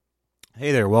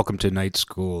Hey there, welcome to Night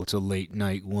School. It's a late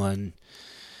night one.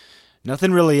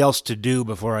 Nothing really else to do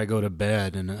before I go to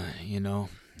bed, and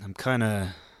I'm kind of,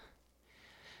 I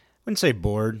wouldn't say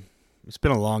bored. It's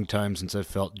been a long time since I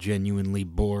felt genuinely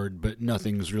bored, but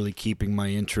nothing's really keeping my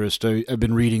interest. I've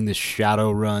been reading this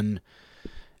Shadowrun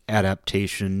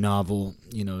adaptation novel,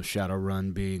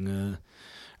 Shadowrun being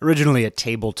originally a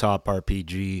tabletop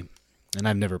RPG, and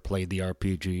I've never played the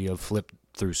RPG. I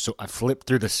flipped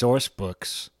through the source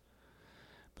books,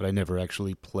 but I never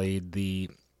actually played the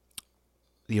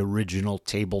original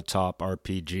tabletop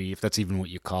RPG, if that's even what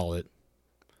you call it.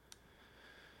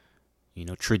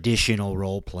 Traditional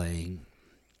role playing.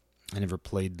 I never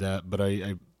played that, but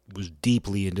I was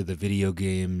deeply into the video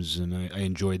games, and I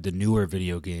enjoyed the newer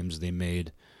video games they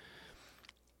made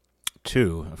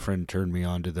too. A friend turned me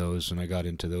on to those, and I got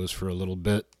into those for a little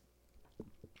bit.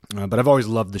 But I've always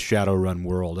loved the Shadowrun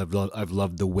world. I've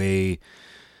loved the way,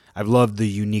 I've loved the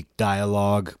unique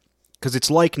dialogue, because it's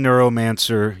like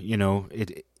Neuromancer.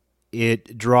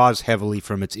 It draws heavily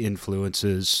from its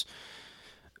influences,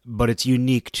 but it's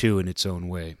unique too in its own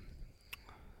way.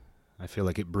 I feel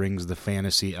like it brings the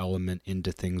fantasy element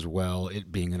into things well.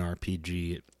 It being an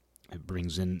RPG, it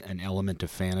brings in an element of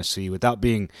fantasy without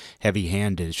being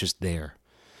heavy-handed. It's just there,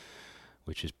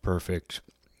 which is perfect.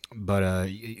 But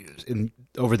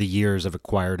over the years, I've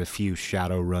acquired a few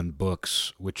Shadowrun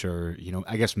books, which are,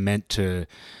 I guess they're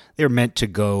meant to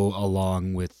go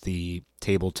along with the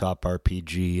tabletop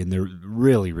RPG, and they're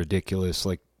really ridiculous.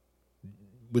 Like,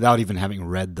 without even having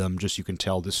read them, just you can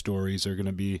tell the stories are going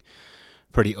to be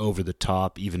pretty over the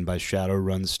top, even by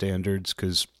Shadowrun standards,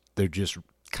 because they're just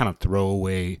kind of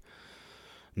throwaway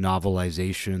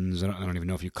novelizations. I don't even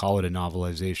know if you call it a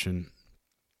novelization.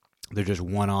 They're just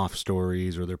one-off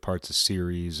stories, or they're parts of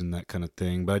series and that kind of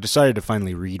thing. But I decided to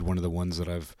finally read one of the ones that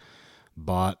I've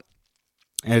bought.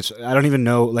 And I don't even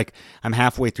know, like, I'm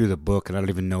halfway through the book and I don't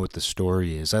even know what the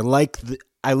story is. I like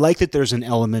that there's an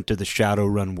element to the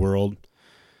Shadowrun world.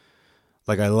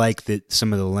 Like, I like that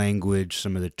some of the language,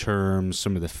 some of the terms,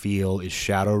 some of the feel is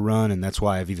Shadowrun, and that's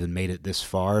why I've even made it this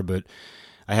far. But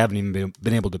I haven't even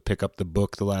been able to pick up the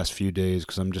book the last few days,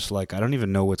 because I'm just like, I don't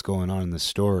even know what's going on in the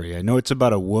story. I know it's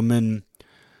about a woman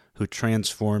who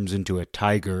transforms into a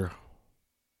tiger,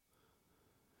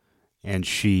 and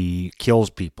she kills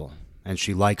people, and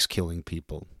she likes killing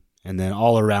people. And then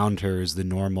all around her is the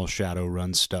normal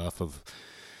Shadowrun stuff of,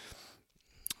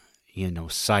 it's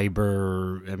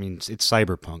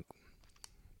cyberpunk.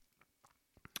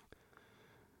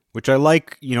 Which I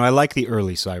like, I like the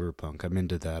early cyberpunk. I'm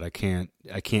into that. I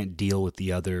can't deal with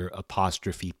the other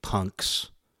apostrophe punks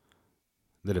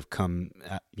that have come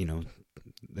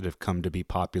to be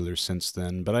popular since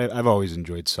then. But I've always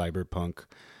enjoyed cyberpunk.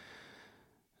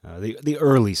 The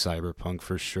early cyberpunk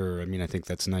for sure. I mean, I think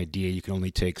that's an idea you can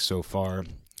only take so far.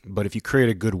 But if you create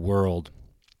a good world,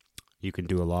 you can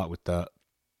do a lot with that.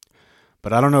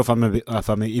 But I don't know if I'm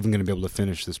even going to be able to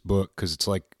finish this book, because it's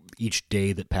like each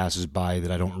day that passes by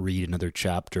that I don't read another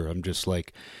chapter, I'm just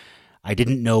like, I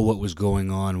didn't know what was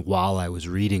going on while I was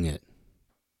reading it.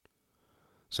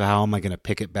 So how am I going to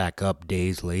pick it back up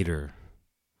days later?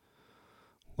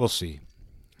 We'll see.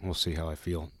 We'll see how I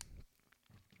feel.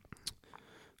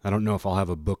 I don't know if I'll have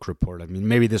a book report. I mean,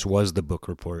 maybe this was the book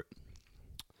report.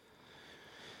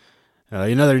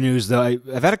 In other news, though,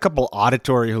 I've had a couple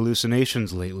auditory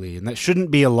hallucinations lately, and that shouldn't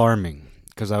be alarming,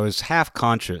 because I was half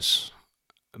conscious.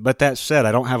 But that said,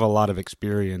 I don't have a lot of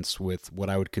experience with what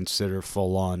I would consider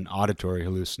full-on auditory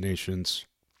hallucinations.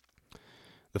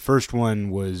 The first one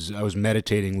was I was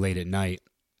meditating late at night,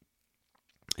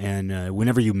 and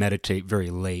whenever you meditate very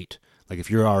late, like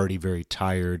if you're already very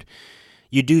tired,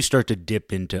 you do start to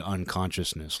dip into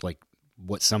unconsciousness, like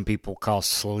what some people call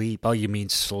sleep. Oh, you mean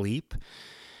sleep?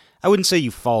 I wouldn't say you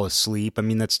fall asleep. I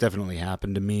mean, that's definitely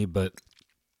happened to me, but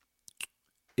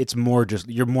it's more just,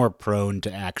 you're more prone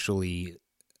to actually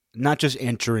not just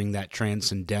entering that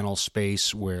transcendental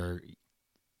space where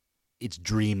it's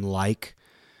dream-like,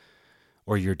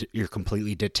 or you're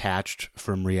completely detached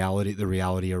from reality, the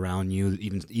reality around you,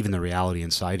 even the reality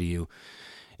inside of you.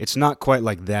 It's not quite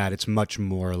like that. It's much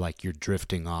more like you're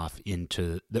drifting off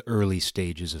into the early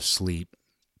stages of sleep.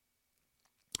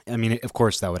 I mean, of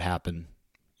course that would happen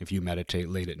if you meditate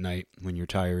late at night when you're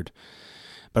tired.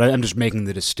 But I'm just making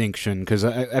the distinction because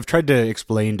I've tried to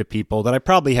explain to people that I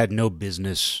probably had no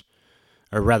business,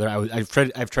 or rather, I've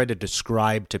tried to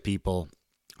describe to people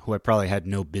who I probably had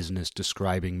no business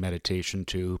describing meditation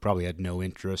to, who probably had no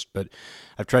interest, but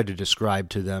I've tried to describe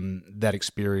to them that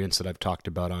experience that I've talked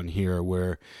about on here,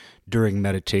 where during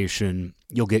meditation,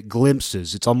 you'll get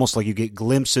glimpses. It's almost like you get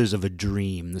glimpses of a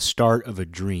dream, the start of a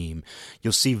dream.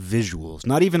 You'll see visuals,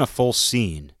 not even a full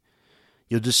scene.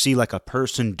 You'll just see like a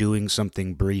person doing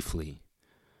something briefly.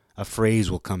 A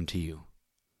phrase will come to you.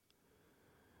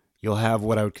 You'll have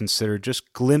what I would consider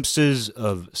just glimpses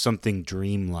of something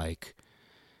dreamlike.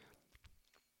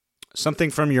 Something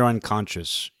from your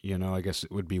unconscious, I guess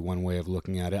it would be one way of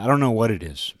looking at it. I don't know what it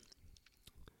is.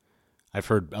 I've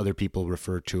heard other people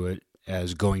refer to it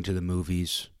as going to the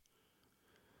movies.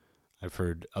 I've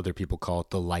heard other people call it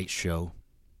the light show.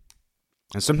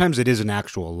 And sometimes it is an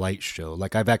actual light show.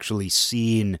 Like I've actually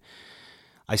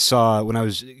I saw when I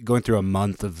was going through a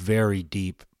month of very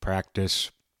deep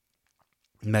practice,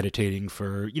 meditating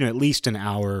for, at least an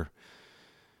hour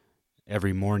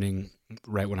every morning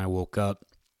right when I woke up.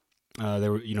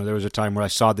 There was a time where I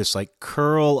saw this like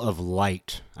curl of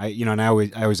light. And I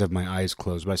always have my eyes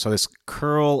closed, but I saw this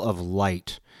curl of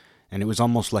light, and it was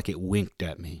almost like it winked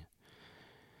at me,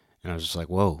 and I was just like,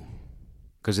 "Whoa,"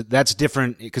 because that's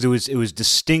different. Because it was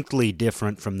distinctly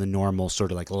different from the normal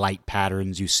sort of like light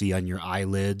patterns you see on your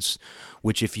eyelids,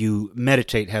 which if you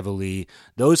meditate heavily,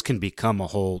 those can become a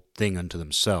whole thing unto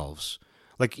themselves.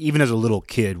 Like even as a little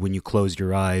kid, when you close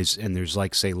your eyes and there's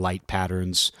like say light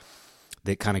patterns.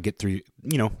 They kind of get through,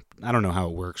 I don't know how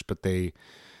it works, but they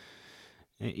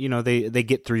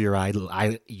get through your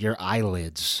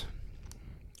eyelids,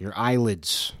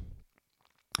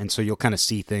 and so you'll kind of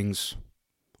see things.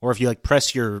 Or if you like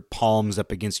press your palms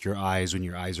up against your eyes when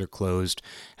your eyes are closed,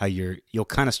 you'll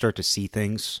kind of start to see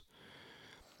things.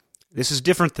 This is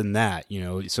different than that,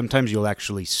 Sometimes you'll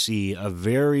actually see a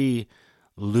very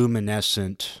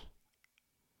luminescent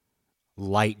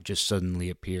light just suddenly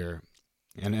appear.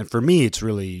 And for me, it's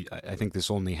really, I think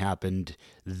this only happened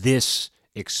this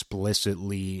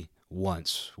explicitly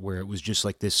once, where it was just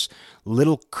like this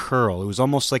little curl. It was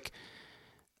almost like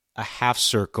a half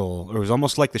circle, or it was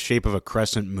almost like the shape of a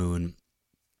crescent moon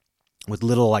with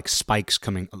little spikes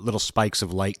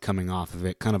of light coming off of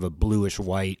it, kind of a bluish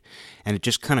white, and it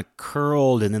just kind of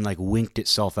curled and then like winked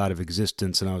itself out of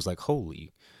existence. And I was like,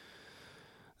 holy,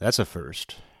 that's a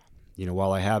first.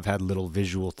 While I have had little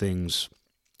visual things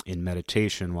in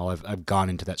meditation, while I've gone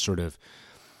into that sort of,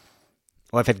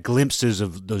 I've had glimpses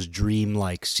of those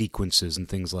dreamlike sequences and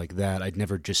things like that, I'd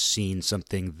never just seen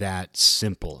something that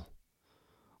simple,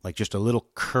 like just a little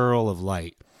curl of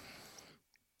light.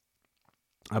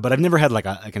 But I've never had like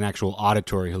an actual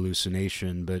auditory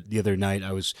hallucination. But the other night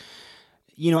I was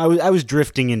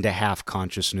drifting into half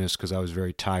consciousness because I was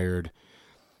very tired.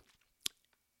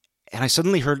 And I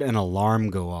suddenly heard an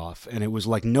alarm go off, and it was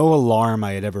like no alarm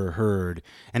I had ever heard,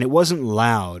 and it wasn't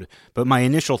loud, but my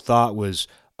initial thought was,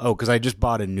 because I just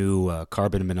bought a new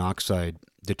carbon monoxide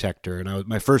detector, and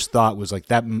my first thought was like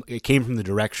that, it came from the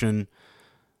direction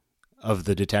of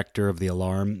the detector of the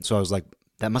alarm, so I was like,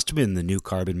 that must have been the new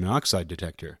carbon monoxide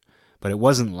detector, but it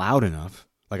wasn't loud enough.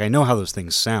 Like I know how those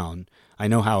things sound, I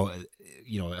know how,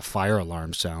 a fire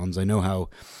alarm sounds, I know how,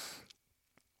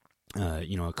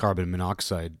 a carbon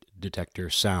monoxide detector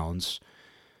sounds,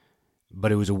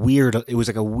 but it was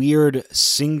like a weird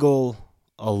single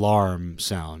alarm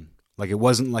sound. Like it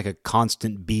wasn't like a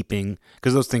constant beeping,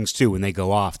 because those things too, when they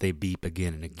go off, they beep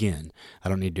again and again. I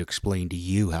don't need to explain to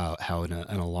you how an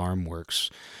alarm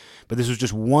works, but this was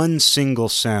just one single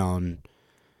sound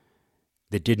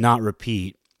that did not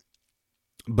repeat,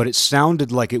 but it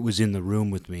sounded like it was in the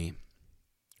room with me.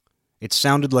 It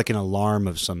sounded like an alarm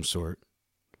of some sort.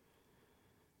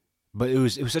 But it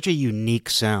was such a unique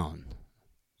sound.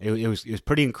 It was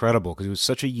pretty incredible because it was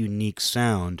such a unique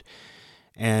sound.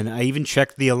 And I even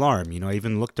checked the alarm. I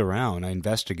even looked around. I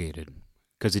investigated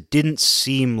because it didn't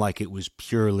seem like it was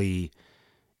purely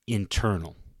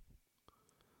internal.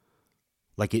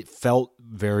 Like it felt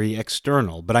very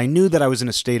external. But I knew that I was in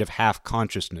a state of half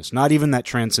consciousness. Not even that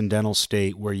transcendental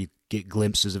state where you get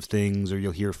glimpses of things or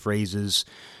you'll hear phrases.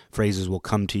 Phrases will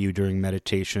come to you during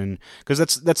meditation, because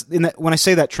that's in that, when I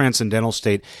say that transcendental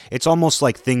state, it's almost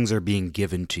like things are being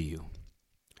given to you,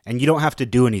 and you don't have to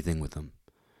do anything with them.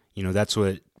 That's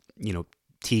what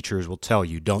teachers will tell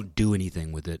you. Don't do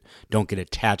anything with it. Don't get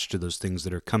attached to those things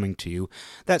that are coming to you.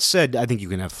 That said, I think you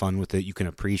can have fun with it. You can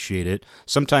appreciate it.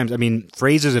 Sometimes,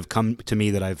 phrases have come to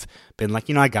me that I've been like,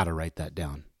 I got to write that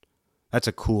down. That's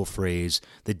a cool phrase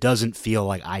that doesn't feel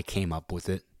like I came up with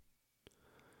it.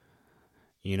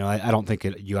 I don't think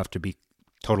you have to be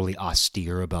totally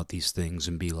austere about these things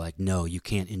and be like, no, you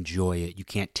can't enjoy it. You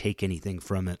can't take anything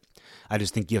from it. I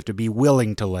just think you have to be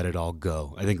willing to let it all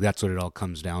go. I think that's what it all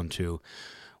comes down to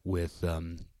with,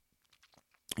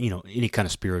 any kind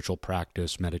of spiritual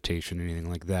practice, meditation, anything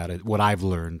like that. What I've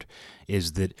learned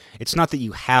is that it's not that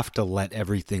you have to let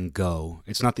everything go.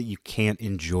 It's not that you can't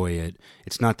enjoy it.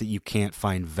 It's not that you can't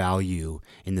find value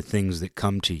in the things that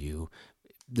come to you.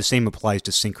 The same applies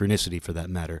to synchronicity, for that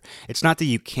matter. It's not that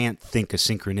you can't think a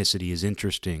synchronicity is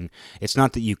interesting. It's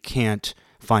not that you can't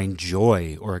find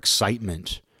joy or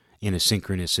excitement in a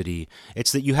synchronicity.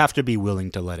 It's that you have to be willing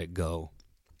to let it go.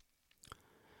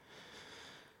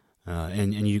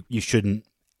 And you shouldn't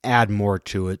add more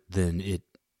to it than it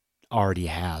already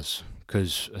has,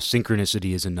 because a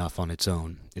synchronicity is enough on its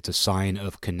own. It's a sign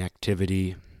of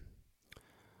connectivity.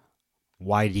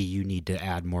 Why do you need to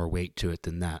add more weight to it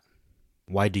than that?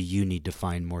 Why do you need to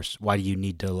find more? Why do you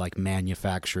need to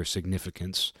manufacture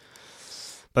significance?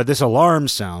 But this alarm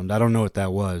sound, I don't know what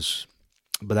that was,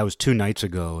 but that was 2 nights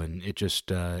ago, and it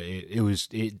just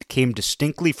it came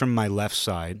distinctly from my left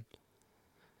side.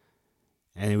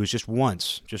 And it was just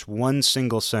one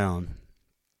single sound.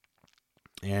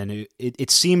 And it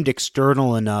seemed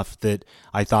external enough that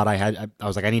I thought I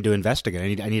was like, I need to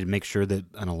investigate. I need to make sure that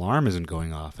an alarm isn't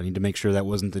going off. I need to make sure that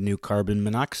wasn't the new carbon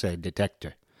monoxide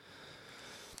detector.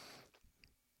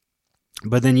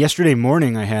 But then yesterday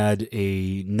morning I had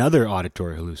another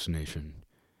auditory hallucination.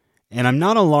 And I'm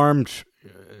not alarmed,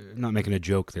 not making a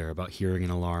joke there about hearing an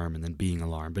alarm and then being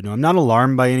alarmed. But no, I'm not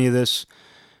alarmed by any of this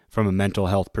from a mental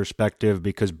health perspective,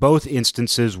 because both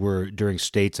instances were during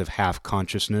states of half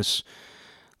consciousness.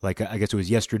 Like, I guess it was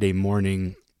yesterday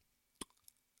morning.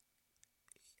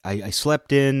 I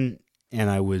slept in, and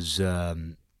it was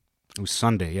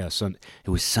Sunday. Yeah, it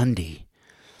was Sunday.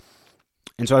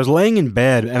 And so I was laying in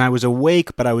bed, and I was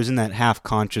awake, but I was in that half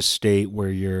conscious state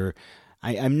where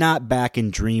I'm not back in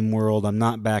dream world. I'm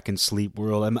not back in sleep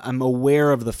world. I'm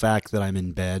aware of the fact that I'm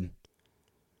in bed,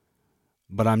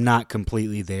 but I'm not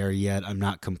completely there yet. I'm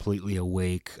not completely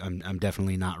awake. I'm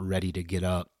definitely not ready to get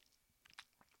up.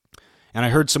 And I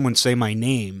heard someone say my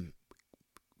name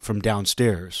from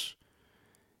downstairs.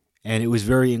 And it was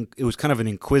kind of an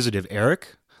inquisitive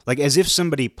Eric. Like as if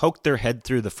somebody poked their head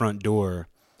through the front door,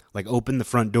 like opened the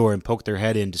front door and poked their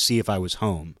head in to see if I was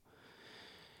home.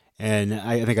 And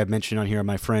I think I've mentioned on here,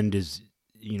 my friend is,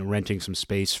 renting some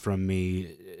space from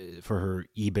me for her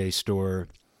eBay store.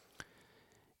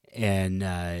 And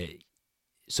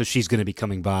so she's going to be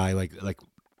coming by, like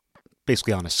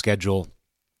basically on a schedule.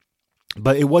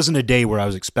 But it wasn't a day where I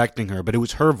was expecting her, but it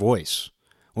was her voice.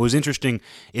 What was interesting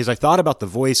is I thought about the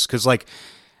voice because, I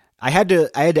had to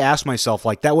ask myself,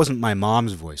 that wasn't my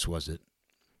mom's voice, was it?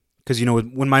 Because,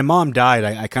 when my mom died,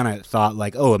 I kind of thought,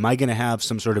 oh, am I going to have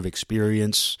some sort of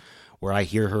experience where I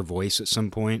hear her voice at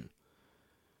some point?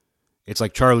 It's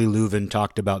like Charlie Leuven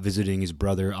talked about visiting his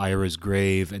brother Ira's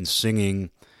grave and singing.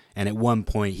 And at one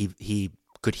point, he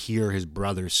could hear his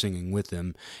brother singing with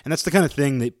him. And that's the kind of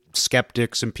thing that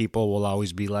skeptics and people will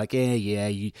always be like,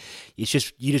 you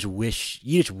just wish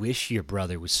your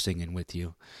brother was singing with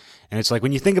you. And it's like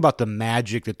when you think about the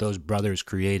magic that those brothers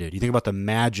created, you think about the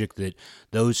magic that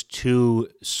those two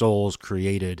souls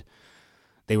created.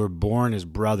 They were born as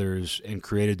brothers and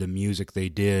created the music they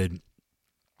did.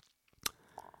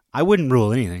 I wouldn't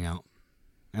rule anything out.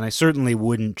 And I certainly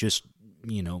wouldn't just,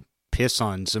 piss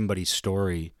on somebody's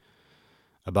story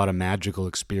about a magical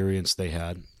experience they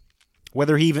had.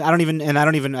 Whether I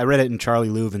read it in Charlie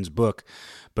Leuven's book,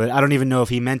 but I don't even know if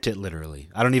he meant it literally.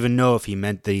 I don't even know if he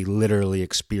meant that he literally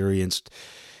experienced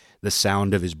the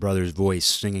sound of his brother's voice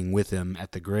singing with him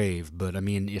at the grave. But I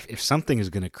mean, if something is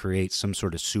going to create some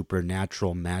sort of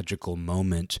supernatural, magical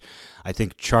moment, I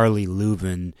think Charlie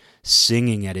Leuven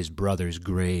singing at his brother's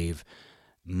grave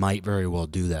might very well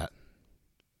do that.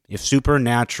 If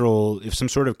some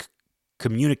sort of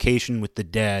communication with the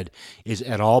dead is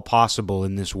at all possible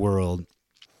in this world,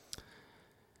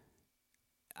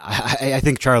 I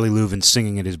think Charlie Leuven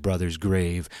singing at his brother's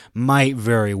grave might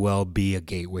very well be a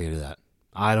gateway to that.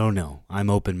 I don't know. I'm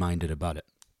open-minded about it.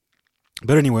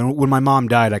 But anyway, when my mom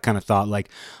died, I kind of thought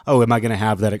oh, am I going to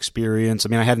have that experience? I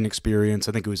mean, I had an experience,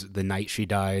 I think it was the night she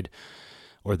died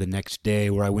or the next day,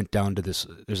 where I went down to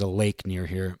there's a lake near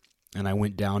here, and I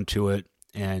went down to it,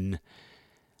 and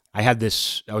I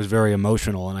was very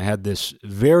emotional, and I had this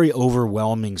very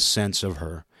overwhelming sense of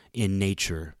her in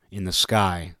nature, in the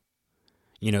sky.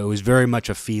 It was very much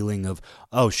a feeling of,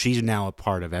 oh, she's now a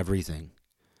part of everything.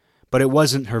 But it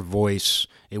wasn't her voice.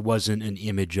 It wasn't an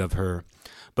image of her.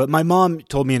 But my mom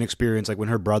told me an experience, when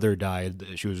her brother died.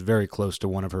 She was very close to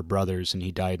one of her brothers, and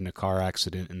he died in a car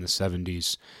accident in the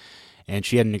 70s. And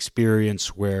she had an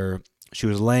experience where she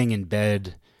was laying in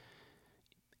bed,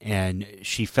 and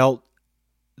she felt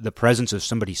the presence of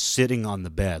somebody sitting on the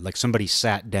bed, like somebody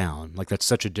sat down. Like that's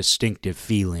such a distinctive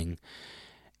feeling.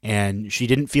 And she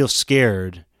didn't feel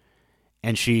scared,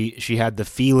 and she had the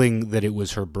feeling that it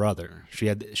was her brother.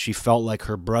 She felt like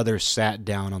her brother sat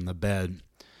down on the bed.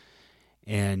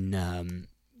 And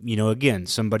again,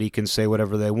 somebody can say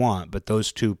whatever they want, but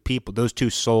those two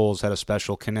souls had a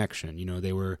special connection.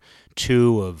 They were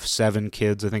 2 of 7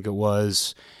 kids, I think it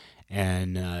was,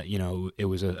 and it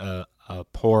was a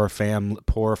poor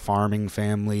farming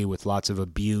family with lots of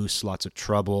abuse, lots of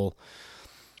trouble,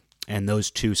 and those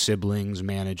 2 siblings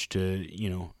managed to,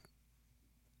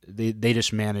 they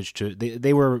just managed to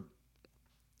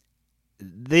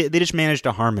they just managed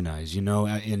to harmonize. In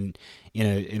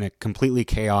a completely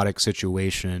chaotic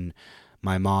situation,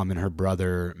 my mom and her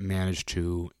brother managed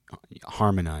to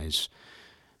harmonize.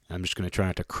 I'm just going to try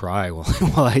not to cry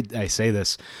while I say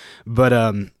this, but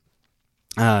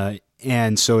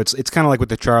and so it's kind of like with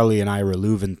the Charlie and Ira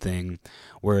Leuven thing,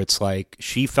 where it's like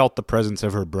she felt the presence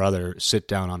of her brother sit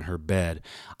down on her bed.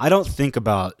 I don't think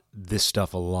about this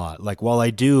stuff a lot. Like while I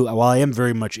am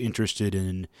very much interested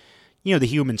in, the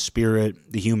human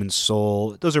spirit, the human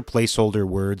soul, those are placeholder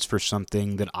words for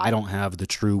something that I don't have the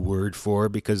true word for,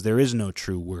 because there is no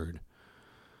true word.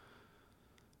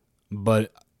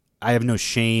 But I have no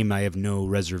shame, I have no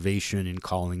reservation in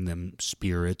calling them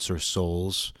spirits or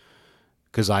souls,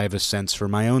 because I have a sense for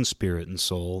my own spirit and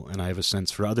soul, and I have a sense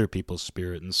for other people's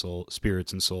spirits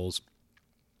and souls.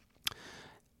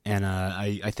 And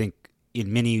I think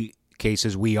in many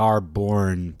cases we are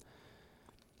born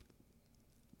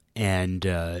and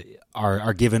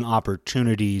are given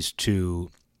opportunities to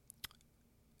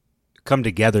come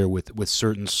together with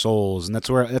certain souls, and that's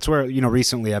where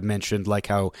recently I've mentioned like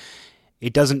how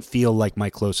it doesn't feel like my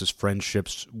closest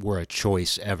friendships were a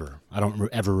choice ever. I don't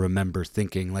ever remember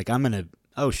thinking like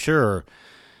sure,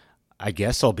 I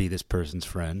guess I'll be this person's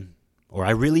friend. Or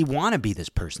I really want to be this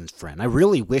person's friend. I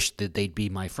really wish that they'd be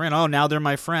my friend. Oh, now they're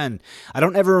my friend. I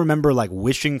don't ever remember like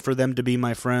wishing for them to be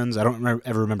my friends. I don't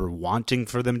ever remember wanting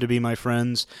for them to be my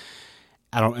friends.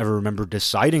 I don't ever remember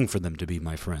deciding for them to be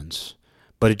my friends.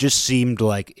 But it just seemed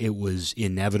like it was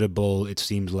inevitable. It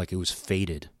seemed like it was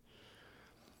fated.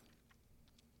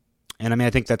 And I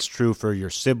think that's true for your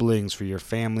siblings, for your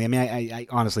family. I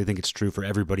honestly think it's true for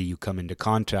everybody you come into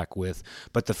contact with.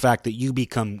 But the fact that you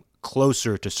become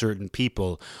closer to certain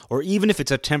people, or even if it's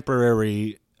a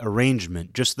temporary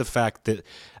arrangement, just the fact that,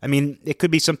 it could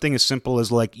be something as simple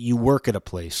as like you work at a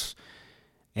place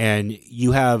and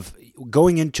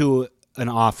going into an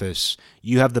office,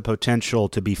 you have the potential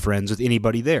to be friends with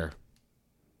anybody there.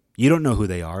 You don't know who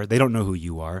they are. They don't know who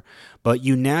you are. But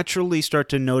you naturally start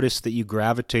to notice that you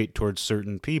gravitate towards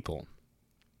certain people.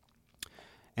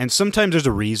 And sometimes there's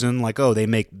a reason, like, they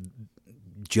make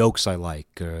jokes I like,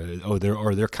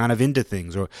 they're kind of into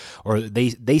things, or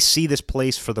they see this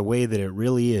place for the way that it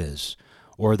really is,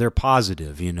 or they're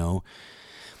positive,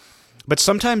 But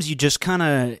sometimes you just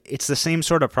it's the same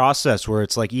sort of process where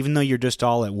it's like, even though you're just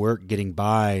all at work getting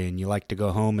by and you like to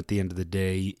go home at the end of the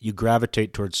day, you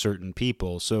gravitate towards certain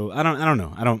people. So I don't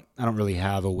know. I don't really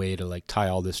have a way to like tie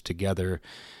all this together.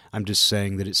 I'm just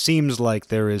saying that it seems like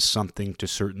there is something to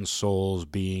certain souls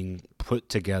being put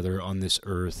together on this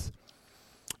earth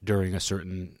during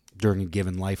a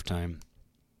given lifetime.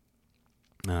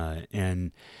 So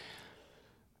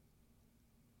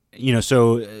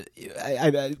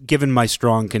given my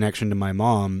strong connection to my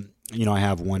mom, I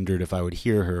have wondered if I would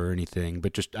hear her or anything,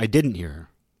 but just I didn't hear her.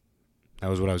 That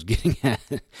was what I was getting at.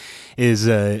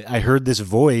 I heard this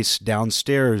voice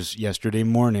downstairs yesterday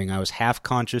morning. I was half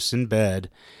conscious in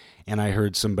bed, and I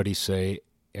heard somebody say,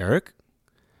 "Eric?"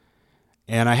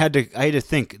 And I had to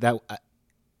think that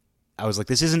I was like,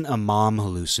 this isn't a mom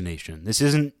hallucination. This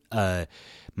isn't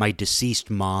my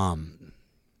deceased mom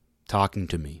talking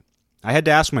to me. I had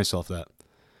to ask myself that.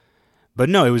 But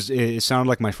no, it sounded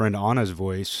like my friend Anna's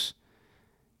voice,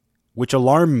 which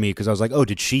alarmed me because I was like, oh,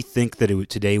 did she think that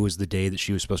today was the day that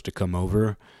she was supposed to come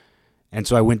over? And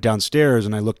so I went downstairs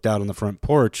and I looked out on the front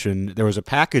porch and there was a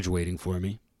package waiting for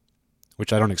me,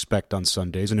 which I don't expect on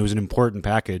Sundays. And it was an important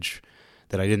package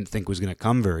that I didn't think was going to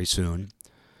come very soon.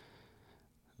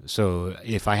 So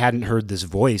if I hadn't heard this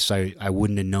voice, I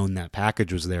wouldn't have known that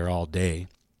package was there all day.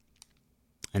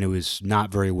 And it was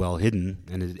not very well hidden,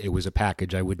 and it was a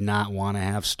package I would not want to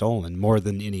have stolen, more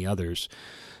than any others.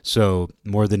 So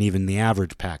more than even the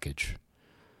average package.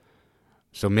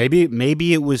 So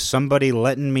maybe it was somebody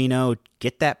letting me know,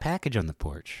 get that package on the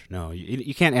porch. No,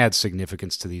 you can't add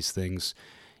significance to these things.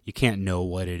 You can't know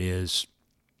what it is.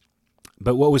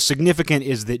 But what was significant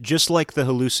is that just like the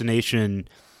hallucination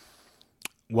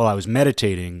while I was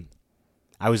meditating,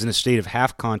 I was in a state of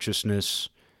half consciousness,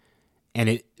 and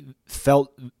it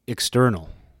felt external.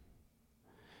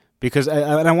 Because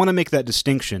I want to make that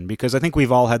distinction, because I think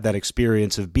we've all had that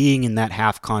experience of being in that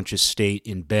half-conscious state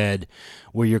in bed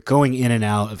where you're going in and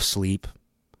out of sleep,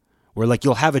 where like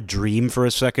you'll have a dream for a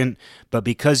second, but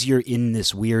because you're in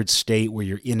this weird state where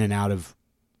you're in and out of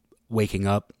waking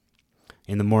up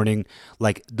in the morning,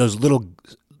 like those little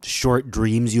short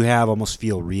dreams you have almost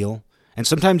feel real. And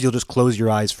sometimes you'll just close your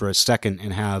eyes for a second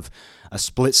and have a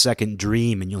split-second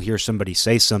dream, and you'll hear somebody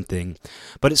say something,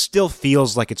 but it still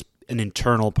feels like it's an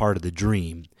internal part of the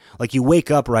dream. Like you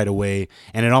wake up right away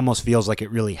and it almost feels like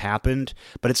it really happened,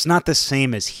 but it's not the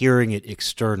same as hearing it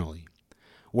externally.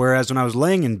 Whereas when I was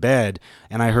laying in bed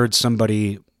and I heard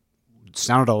somebody,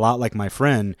 sounded a lot like my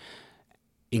friend,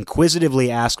 inquisitively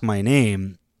ask my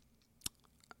name,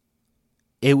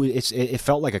 it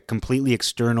felt like a completely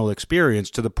external experience,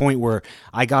 to the point where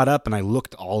I got up and I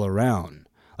looked all around.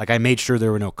 Like I made sure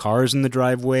there were no cars in the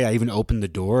driveway. I even opened the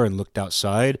door and looked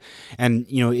outside. And,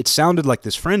 it sounded like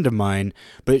this friend of mine,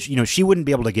 but, she wouldn't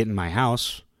be able to get in my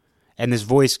house. And this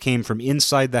voice came from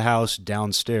inside the house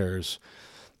downstairs.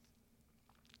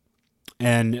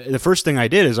 And the first thing I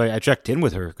did is I checked in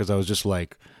with her, because I was just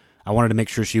like, I wanted to make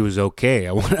sure she was okay.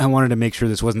 I wanted to make sure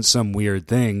this wasn't some weird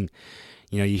thing.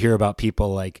 You hear about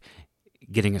people like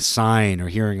getting a sign or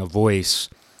hearing a voice,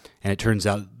 and it turns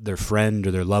out their friend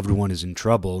or their loved one is in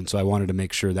trouble. And so I wanted to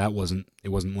make sure it wasn't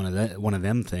one of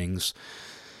them things.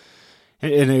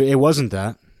 And it wasn't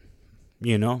that,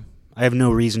 I have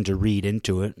no reason to read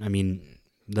into it. I mean,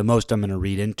 the most I'm going to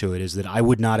read into it is that I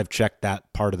would not have checked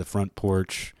that part of the front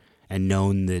porch and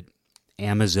known that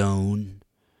Amazon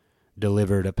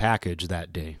delivered a package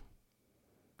that day.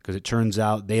 Because it turns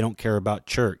out they don't care about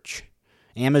church.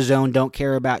 Amazon don't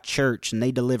care about church, and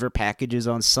they deliver packages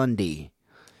on Sunday.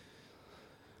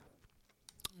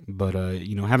 But,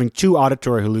 having 2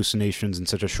 auditory hallucinations in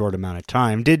such a short amount of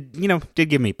time did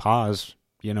give me pause.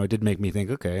 It did make me think,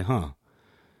 okay,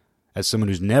 As someone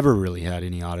who's never really had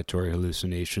any auditory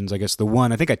hallucinations, I guess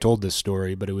I think I told this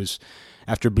story, but it was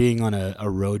after being on a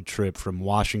road trip from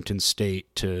Washington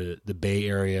State to the Bay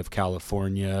Area of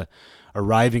California,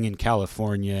 arriving in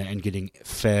California and getting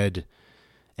fed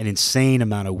an insane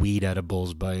amount of weed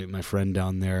edibles by my friend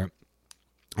down there,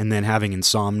 and then having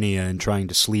insomnia and trying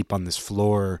to sleep on this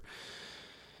floor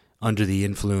under the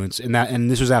influence. And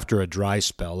this was after a dry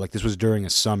spell. Like this was during a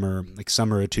summer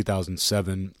of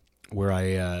 2007,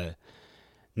 where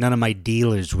none of my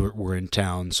dealers were in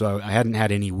town, so I hadn't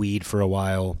had any weed for a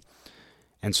while.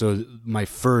 And so my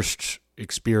first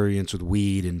experience with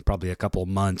weed in probably a couple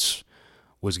months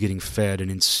was getting fed an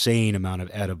insane amount of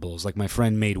edibles. Like my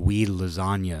friend made weed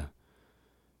lasagna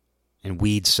and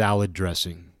weed salad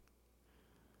dressing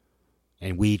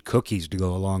and weed cookies to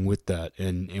go along with that.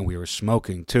 And we were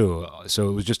smoking too. So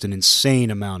it was just an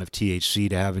insane amount of THC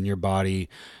to have in your body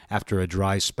after a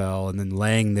dry spell, and then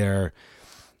laying there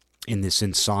in this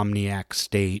insomniac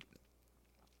state.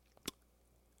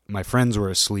 My friends were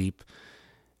asleep.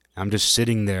 I'm just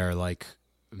sitting there like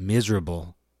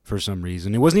miserable for some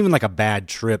reason. It wasn't even like a bad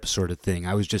trip sort of thing.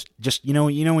 I was just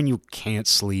when you can't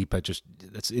sleep,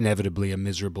 that's inevitably a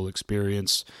miserable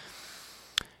experience.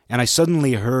 And I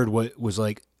suddenly heard what was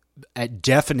like at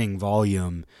deafening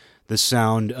volume the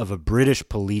sound of a British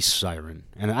police siren.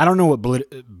 And I don't know what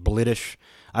British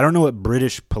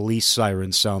police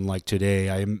sirens sound like today.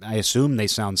 I assume they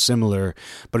sound similar,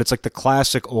 but it's like the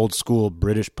classic old school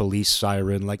British police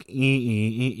siren, like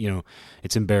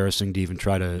it's embarrassing to even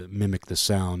try to mimic the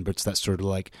sound, but it's that sort of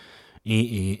like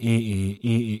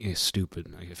it's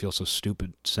stupid. I feel so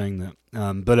stupid saying that.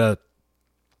 But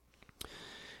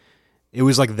it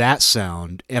was like that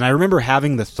sound, and I remember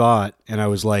having the thought, and I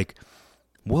was like,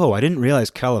 whoa, I didn't realize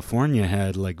California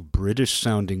had like British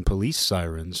sounding police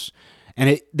sirens.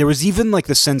 And there was even like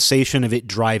the sensation of it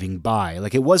driving by.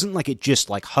 Like it wasn't like it just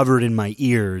like hovered in my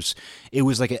ears. It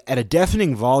was like at a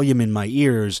deafening volume in my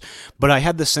ears, but I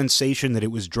had the sensation that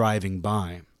it was driving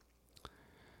by.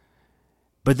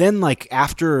 But then like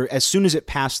as soon as it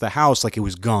passed the house, like it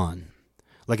was gone.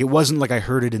 Like it wasn't like I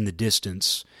heard it in the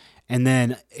distance. And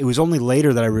then it was only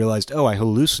later that I realized, I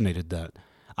hallucinated that.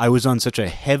 I was on such a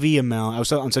heavy amount, I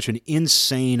was on such an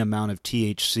insane amount of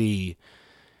THC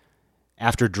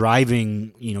after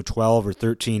driving, 12 or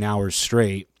 13 hours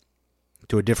straight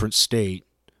to a different state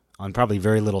on probably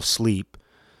very little sleep.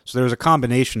 So there was a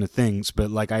combination of things,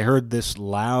 but like I heard this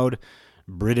loud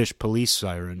British police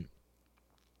siren.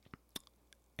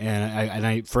 And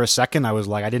I for a second I was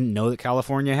like, I didn't know that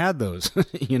California had those,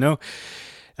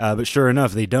 but sure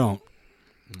enough, they don't.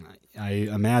 I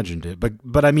imagined it.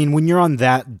 But I mean, when you're on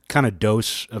that kind of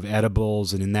dose of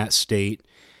edibles and in that state,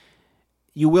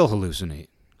 you will hallucinate.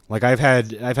 Like I've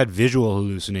had visual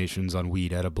hallucinations on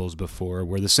weed edibles before,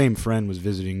 where the same friend was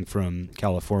visiting from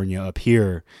California up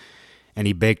here, and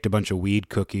he baked a bunch of weed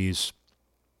cookies.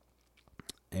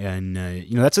 And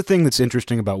that's the thing that's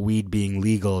interesting about weed being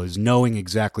legal, is knowing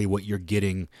exactly what you're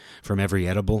getting from every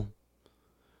edible.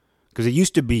 Because it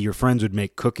used to be your friends would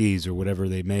make cookies or whatever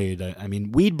they made. I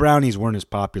mean, weed brownies weren't as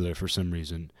popular for some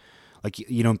reason. Like,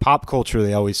 in pop culture,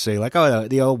 they always say, like, oh,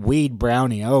 the old weed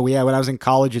brownie. Oh, yeah, when I was in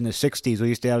college in the 60s, we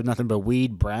used to have nothing but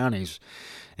weed brownies.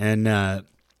 And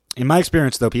in my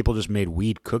experience, though, people just made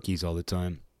weed cookies all the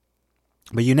time.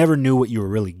 But you never knew what you were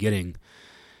really getting.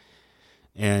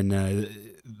 And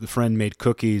the friend made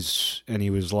cookies, and he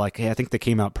was like, hey, I think they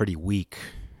came out pretty weak.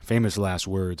 Famous last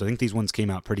words. I think these ones came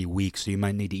out pretty weak, so you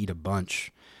might need to eat a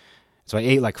bunch. So I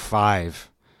ate like 5.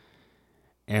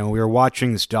 And we were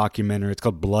watching this documentary. It's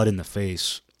called Blood in the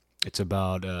Face. It's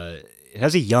about, it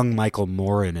has a young Michael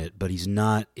Moore in it, but he's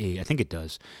not I think it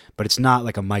does, but it's not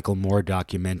like a Michael Moore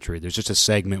documentary. There's just a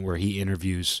segment where he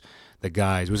interviews the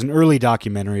guys. It was an early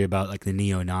documentary about like the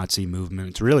neo-Nazi movement.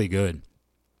 It's really good.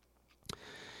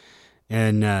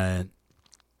 And I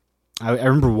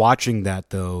remember watching that,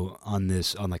 though, on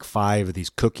like 5 of these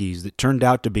cookies that turned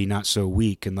out to be not so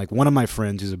weak. And like one of my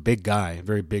friends is a big guy, a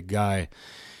very big guy.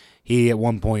 He, at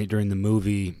one point during the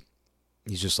movie,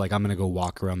 he's just like, I'm going to go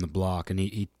walk around the block. And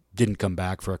he didn't come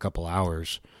back for a couple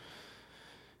hours.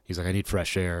 He's like, I need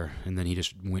fresh air. And then he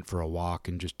just went for a walk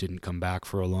and just didn't come back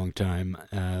for a long time.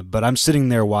 But I'm sitting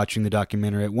there watching the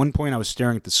documentary. At one point, I was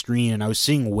staring at the screen, and I was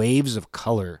seeing waves of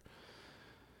color,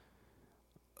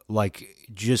 like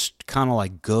just kind of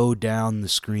like go down the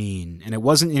screen. And it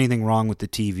wasn't anything wrong with the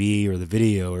TV or the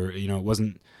video, or, it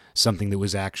wasn't something that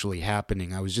was actually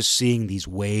happening. I was just seeing these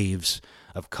waves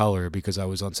of color because I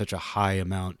was on such a high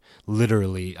amount.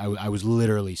 Literally, I was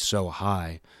literally so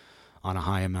high on a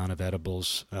high amount of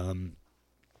edibles.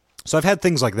 So I've had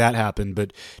things like that happen,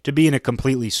 but to be in a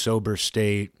completely sober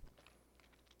state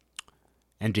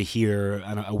and to hear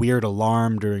a weird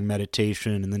alarm during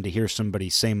meditation and then to hear somebody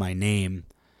say my name,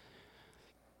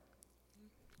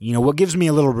 what gives me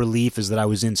a little relief is that I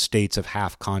was in states of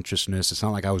half consciousness. It's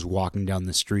not like I was walking down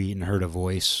the street and heard a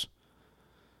voice.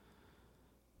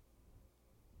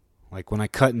 Like when I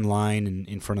cut in line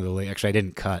in front of the lady, actually I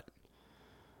didn't cut,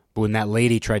 but when that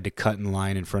lady tried to cut in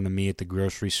line in front of me at the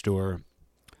grocery store,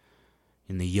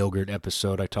 in the yogurt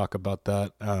episode I talk about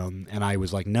that, and I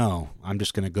was like, no, I'm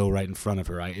just going to go right in front of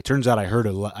her. It turns out I heard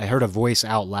a voice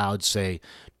out loud say,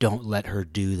 don't let her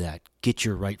do that. Get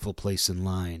your rightful place in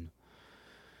line.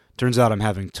 Turns out I'm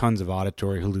having tons of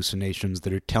auditory hallucinations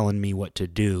that are telling me what to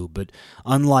do, but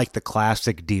unlike the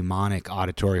classic demonic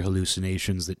auditory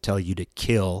hallucinations that tell you to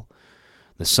kill,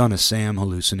 the Son of Sam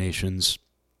hallucinations,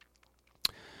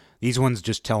 these ones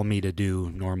just tell me to do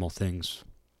normal things.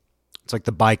 It's like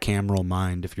the bicameral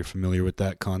mind, if you're familiar with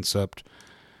that concept,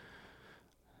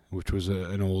 which was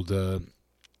an old,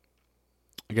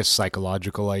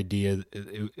 psychological idea.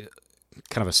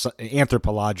 Kind of an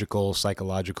anthropological,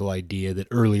 psychological idea that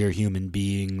earlier human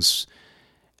beings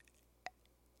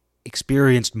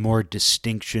experienced more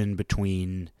distinction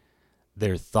between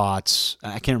their thoughts.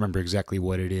 I can't remember exactly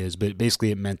what it is, but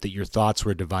basically it meant that your thoughts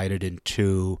were divided in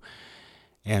 2.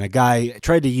 And a guy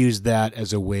tried to use that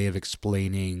as a way of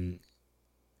explaining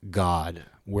God,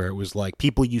 where it was like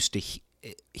people used to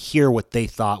hear what they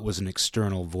thought was an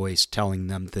external voice telling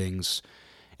them things,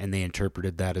 and they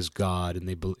interpreted that as God, and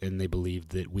they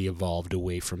believed that we evolved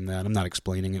away from that. I'm not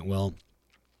explaining it well.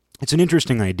 It's an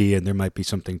interesting idea, and there might be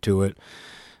something to it.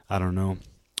 I don't know.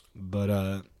 But,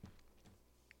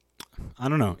 I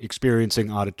don't know.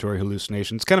 Experiencing auditory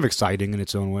hallucinations. It's kind of exciting in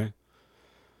its own way.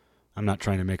 I'm not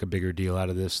trying to make a bigger deal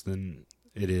out of this than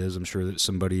it is. I'm sure that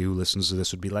somebody who listens to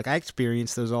this would be like, I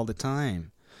experience those all the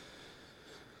time.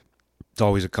 It's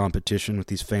always a competition with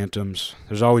these phantoms.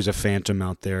 There's always a phantom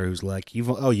out there who's like,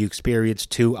 you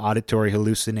experienced 2 auditory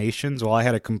hallucinations? Well, I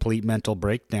had a complete mental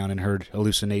breakdown and heard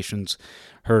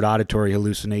auditory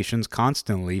hallucinations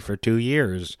constantly for 2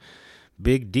 years.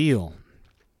 Big deal.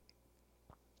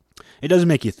 It does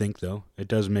make you think, though. It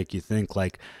does make you think,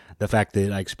 like, the fact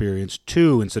that I experienced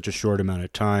 2 in such a short amount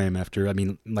of time after, I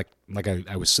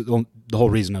was, the whole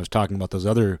reason I was talking about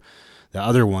the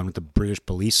other one with the British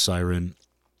police siren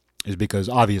is because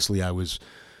obviously I was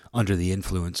under the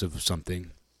influence of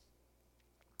something.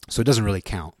 So it doesn't really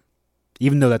count.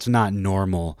 Even though that's not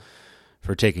normal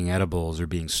for taking edibles or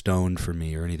being stoned for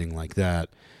me or anything like that,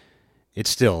 it's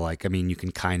still like, you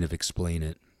can kind of explain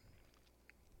it.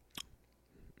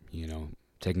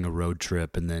 taking a road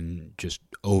trip and then just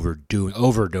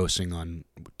overdosing on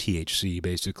THC,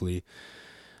 basically.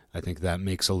 I think that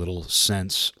makes a little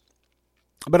sense.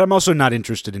 But I'm also not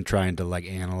interested in trying to like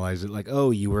analyze it like,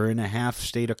 oh, you were in a half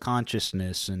state of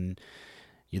consciousness and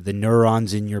the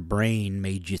neurons in your brain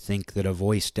made you think that a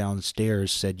voice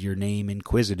downstairs said your name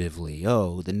inquisitively.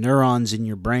 Oh, the neurons in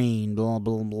your brain, blah,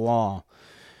 blah, blah,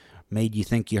 made you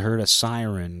think you heard a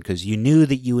siren because you knew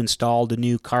that you installed a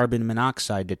new carbon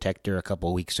monoxide detector a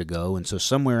couple weeks ago, and so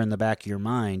somewhere in the back of your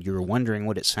mind you were wondering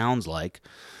what it sounds like.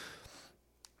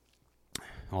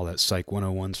 All that Psych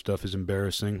 101 stuff is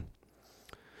embarrassing.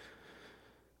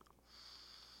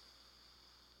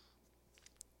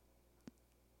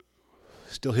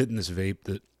 Still hitting this vape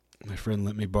that my friend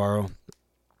let me borrow.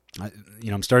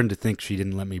 I'm starting to think she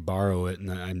didn't let me borrow it,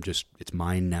 and it's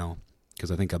mine now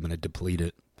because I think I'm going to deplete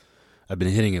it. I've been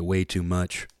hitting it way too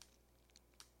much.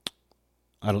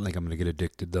 I don't think I'm going to get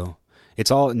addicted, though.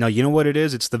 No, you know what it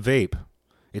is? It's the vape.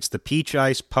 It's the Peach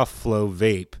Ice Puff Flow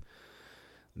vape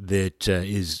that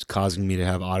is causing me to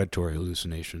have auditory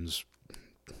hallucinations.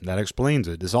 That explains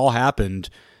it. This all happened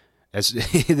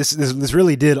this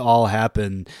really did all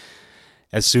happen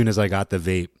as soon as I got the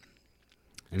vape.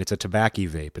 And it's a tobacco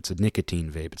vape. It's a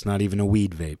nicotine vape. It's not even a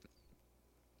weed vape.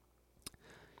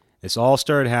 This all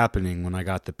started happening when I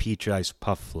got the Peach Ice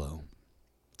Puff Flow.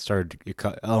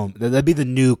 That'd be the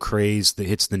new craze that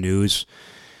hits the news.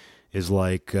 Is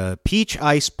like Peach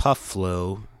Ice Puff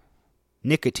Flow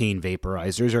nicotine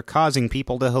vaporizers are causing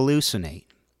people to hallucinate.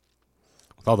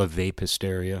 With all the vape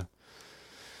hysteria.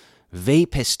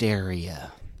 Vape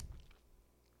hysteria.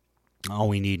 All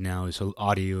we need now is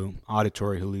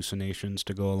auditory hallucinations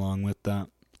to go along with that.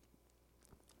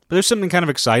 But there's something kind of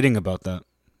exciting about that.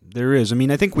 There is. I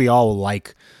mean, I think we all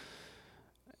like,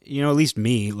 at least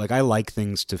me, like I like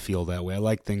things to feel that way. I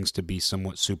like things to be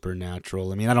somewhat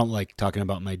supernatural. I mean, I don't like talking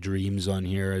about my dreams on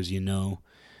here, as you know.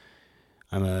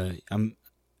 I'm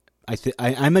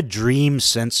a dream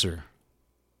censor.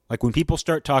 Like when people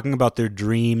start talking about their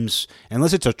dreams,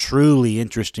 unless it's a truly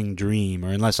interesting dream, or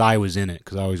unless I was in it,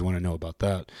 because I always want to know about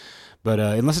that. But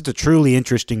unless it's a truly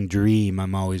interesting dream,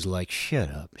 I'm always like, shut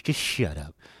up. Just shut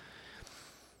up.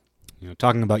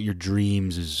 Talking about your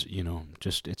dreams is,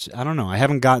 I don't know. I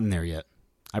haven't gotten there yet.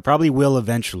 I probably will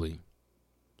eventually.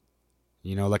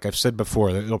 Like I've said before,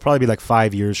 it'll probably be like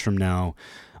 5 years from now.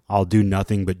 I'll do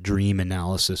nothing but dream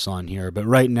analysis on here. But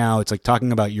right now, it's like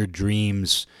talking about your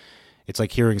dreams. It's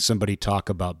like hearing somebody talk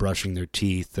about brushing their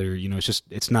teeth or,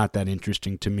 it's not that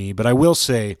interesting to me. But I will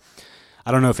say,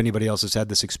 I don't know if anybody else has had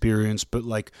this experience, but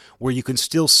like where you can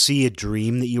still see a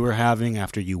dream that you were having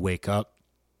after you wake up.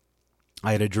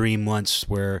 I had a dream once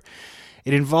where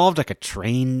it involved like a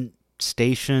train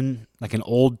station, like an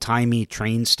old-timey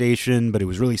train station, but it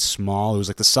was really small. It was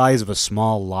like the size of a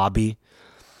small lobby.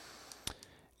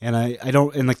 And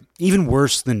and like even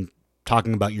worse than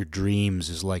talking about your dreams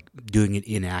is like doing it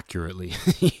inaccurately.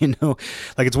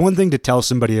 Like it's one thing to tell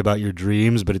somebody about your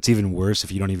dreams, but it's even worse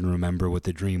if you don't even remember what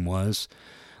the dream was.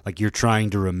 Like you're trying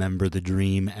to remember the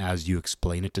dream as you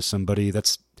explain it to somebody.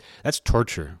 That's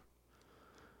torture.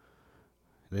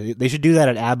 They should do that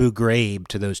at Abu Ghraib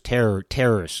to those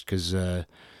terrorists, because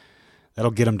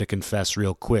that'll get them to confess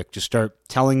real quick. Just start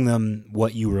telling them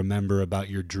what you remember about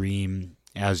your dream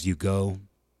as you go.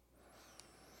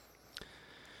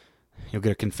 You'll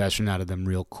get a confession out of them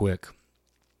real quick.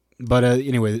 But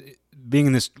anyway, being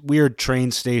in this weird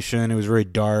train station, it was very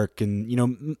dark,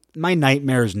 and my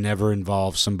nightmares never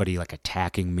involve somebody like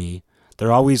attacking me.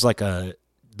 They're always like the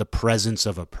presence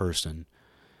of a person.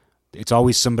 It's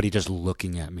always somebody just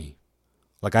looking at me.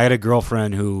 Like I had a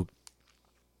girlfriend who,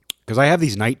 because I have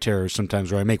these night terrors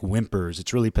sometimes where I make whimpers.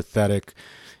 It's really pathetic.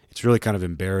 It's really kind of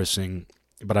embarrassing,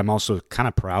 but I'm also kind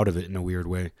of proud of it in a weird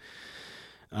way.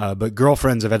 But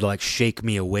girlfriends have had to like shake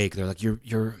me awake. They're like,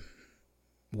 you're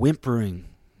whimpering.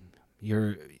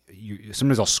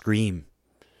 Sometimes I'll scream.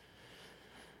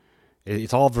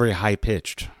 It's all very high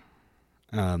pitched.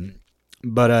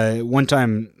 But one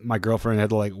time my girlfriend had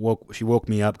to she woke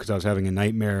me up because I was having a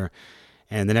nightmare,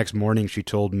 and the next morning she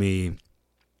told me,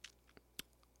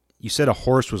 "You said a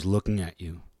horse was looking at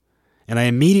you," and I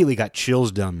immediately got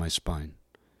chills down my spine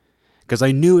because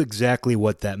I knew exactly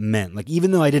what that meant. Like even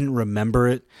though I didn't remember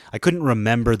it, I couldn't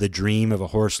remember the dream of a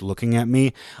horse looking at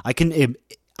me. I can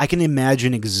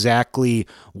imagine exactly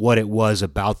what it was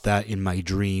about that in my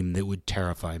dream that would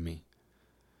terrify me.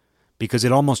 Because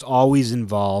it almost always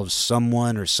involves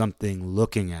someone or something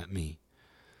looking at me.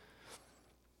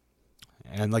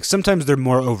 And like sometimes they're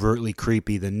more overtly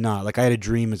creepy than not. Like I had a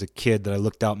dream as a kid that I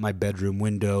looked out my bedroom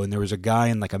window and there was a guy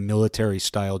in like a military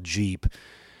style Jeep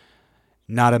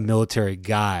not a military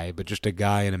guy, but just a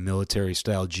guy in a military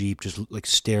style Jeep just like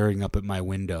staring up at my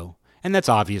window. And that's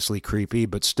obviously creepy,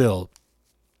 but still,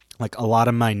 like a lot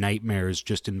of my nightmares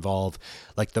just involve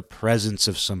like the presence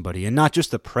of somebody, and not just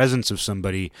the presence of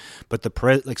somebody, but the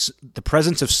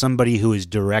presence of somebody who is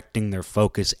directing their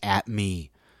focus at me.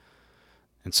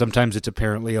 And sometimes it's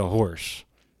apparently a horse.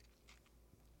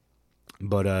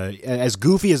 But as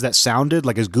goofy as that sounded,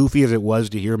 like as goofy as it was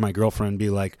to hear my girlfriend be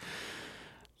like,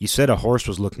 "You said a horse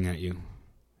was looking at you,"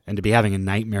 and to be having a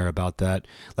nightmare about that,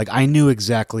 like I knew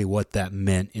exactly what that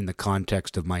meant in the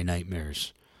context of my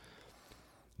nightmares.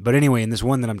 But anyway, in this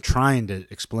one that I'm trying to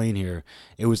explain here,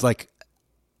 it was like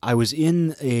I was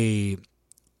in a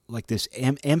like this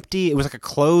empty. It was like a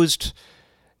closed,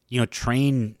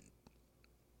 train.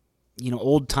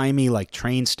 Old timey like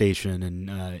train station,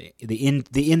 and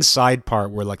the inside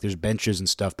part where like there's benches and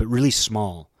stuff, but really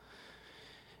small.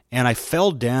 And I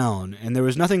fell down, and there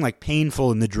was nothing like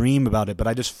painful in the dream about it, but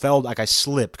I just felt like I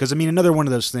slipped. Because, another one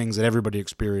of those things that everybody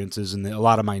experiences, and a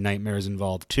lot of my nightmares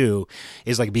involve too,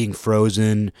 is like being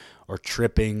frozen or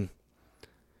tripping,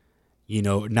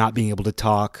 not being able to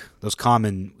talk, those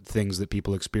common things that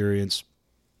people experience.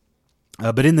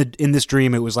 But in this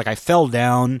dream, it was like I fell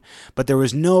down, but there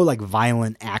was no like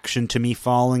violent action to me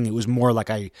falling. It was more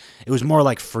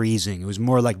like freezing. It was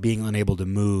more like being unable to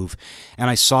move. And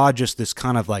I saw just this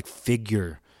kind of like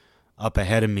figure up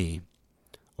ahead of me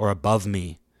or above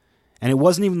me. And it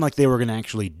wasn't even like they were going to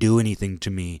actually do anything to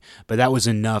me, but that was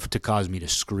enough to cause me to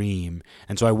scream.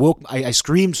 And so I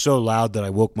screamed so loud that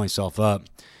I woke myself up.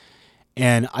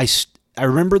 And I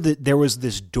remember that there was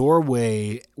this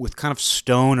doorway with kind of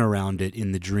stone around it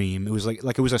in the dream. It was like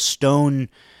it was a stone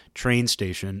train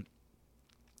station,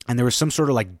 and there was some sort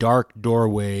of like dark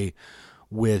doorway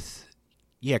with,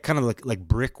 kind of like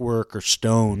brickwork or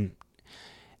stone.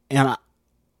 And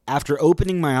after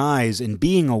opening my eyes and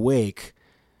being awake,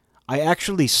 I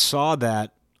actually saw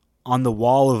that on the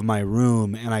wall of my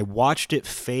room, and I watched it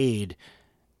fade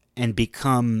and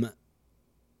become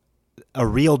a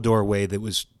real doorway that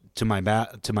was to my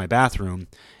bathroom.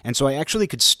 And so I actually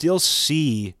could still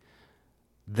see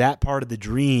that part of the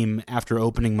dream after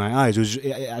opening my eyes.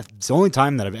 It's the only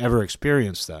time that I've ever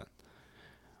experienced that,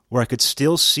 where I could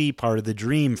still see part of the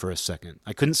dream for a second.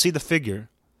 I couldn't see the figure,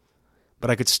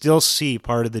 but I could still see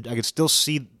I could still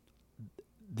see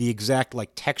the exact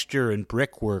like texture and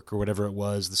brickwork or whatever it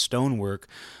was, the stonework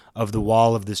of the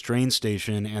wall of this train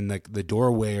station and the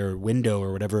doorway or window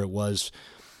or whatever it was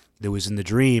that was in the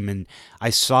dream. And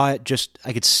I saw it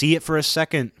I could see it for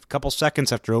a couple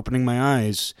seconds after opening my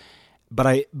eyes, but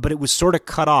it was sort of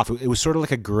cut off. It was sort of like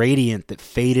a gradient that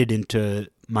faded into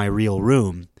my real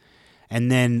room.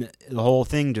 And then the whole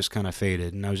thing just kind of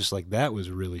faded. And I was just like, that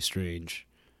was really strange.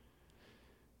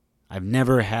 I've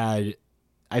never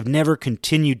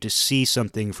continued to see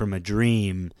something from a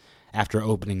dream after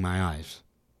opening my eyes.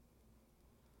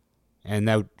 And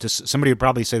somebody would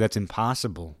probably say that's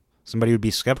impossible. Somebody would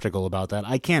be skeptical about that.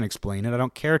 I can't explain it. I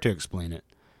don't care to explain it.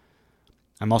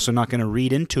 I'm also not going to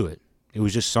read into it. It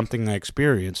was just something I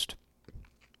experienced.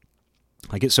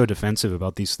 I get so defensive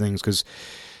about these things because,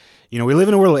 we live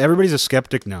in a world, everybody's a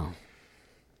skeptic now.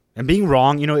 And being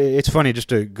wrong, it's funny just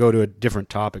to go to a different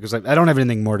topic because I don't have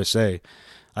anything more to say.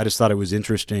 I just thought it was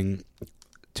interesting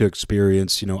to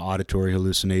experience, auditory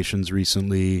hallucinations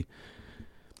recently.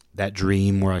 That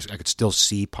dream where I could still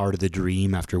see part of the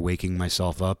dream after waking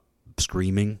myself up.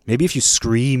 Screaming. Maybe if you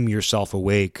scream yourself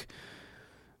awake,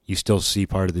 you still see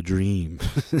part of the dream.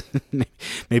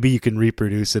 Maybe you can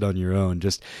reproduce it on your own.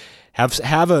 Just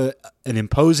have an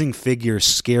imposing figure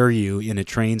scare you in a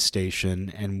train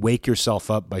station and wake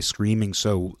yourself up by screaming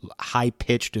so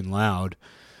high-pitched and loud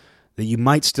that you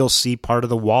might still see part of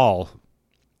the wall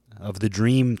of the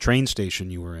dream train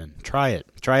station you were in. Try it.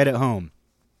 Try it at home.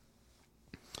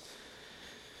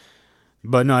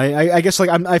 But no, I guess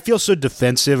like I feel so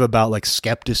defensive about like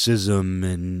skepticism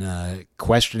and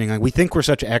questioning. Like, we think we're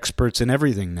such experts in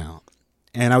everything now.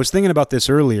 And I was thinking about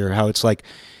this earlier, how it's like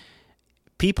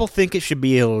people think it should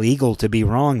be illegal to be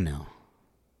wrong now.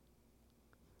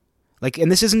 Like,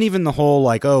 and this isn't even the whole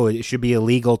like, oh, it should be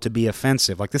illegal to be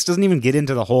offensive. Like, this doesn't even get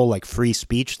into the whole like free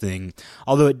speech thing,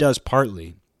 although it does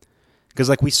partly. Because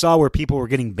like we saw where people were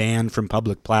getting banned from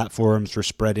public platforms for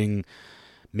spreading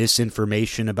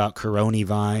misinformation about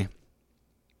coronavirus.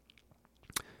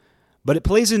 But it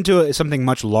plays into something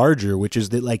much larger, which is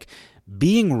that like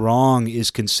being wrong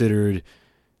is considered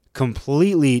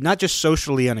completely, not just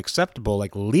socially unacceptable,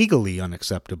 like legally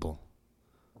unacceptable.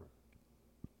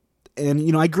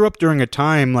 And, I grew up during a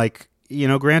time like,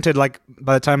 granted, like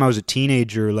by the time I was a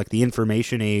teenager, like the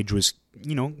information age was,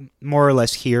 more or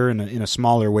less here in a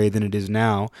smaller way than it is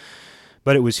now,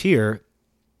 but it was here.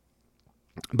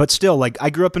 But still, like I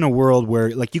grew up in a world where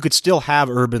like you could still have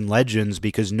urban legends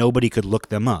because nobody could look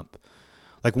them up.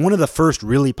 Like one of the first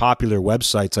really popular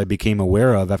websites I became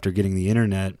aware of after getting the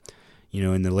internet,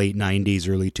 in the late 90s,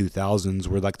 early 2000s,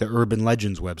 were like the urban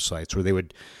legends websites where they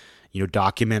would,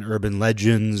 document urban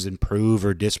legends and prove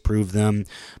or disprove them.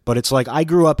 But it's like I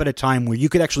grew up at a time where you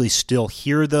could actually still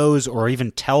hear those or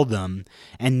even tell them,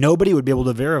 and nobody would be able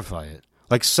to verify it.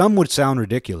 Like some would sound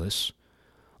ridiculous.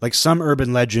 Like some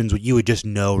urban legends, you would just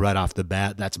know right off the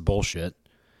bat that's bullshit.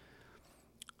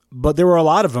 But there were a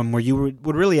lot of them where you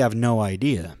would really have no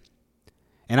idea.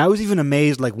 And I was even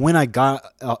amazed, like when I got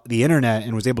the internet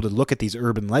and was able to look at these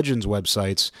urban legends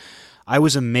websites, I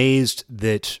was amazed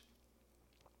that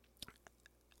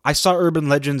I saw urban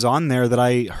legends on there that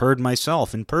I heard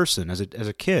myself in person as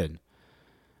a kid.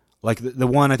 Like the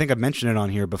one, I think I've mentioned it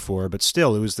on here before, but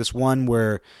still, it was this one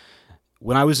where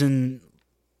when I was in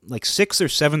like 6th or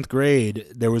 7th grade,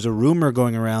 there was a rumor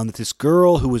going around that this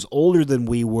girl who was older than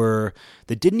we were,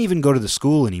 that didn't even go to the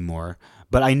school anymore,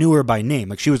 but I knew her by name.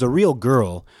 Like she was a real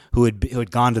girl who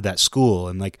had gone to that school,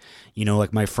 and like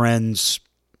my friend's,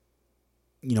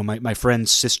 my friend's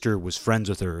sister was friends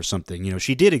with her or something.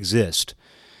 She did exist,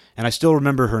 and I still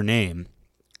remember her name.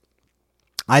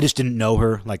 I just didn't know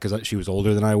her, like because she was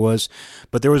older than I was.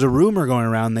 But there was a rumor going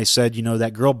around. They said,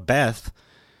 that girl Beth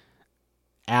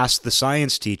asked the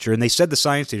science teacher, and they said the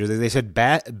science teacher, they said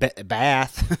Bath,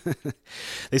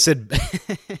 they said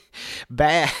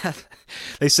Bath,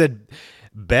 they said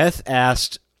Beth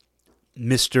asked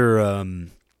Mr.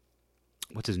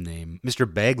 What's his name? Mr.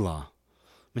 Baglaw.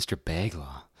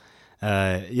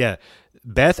 Yeah.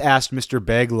 Beth asked Mr.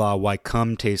 Baglaw why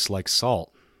cum tastes like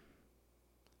salt.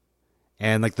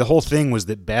 And like the whole thing was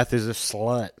that Beth is a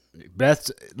slut. Beth,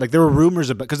 like there were rumors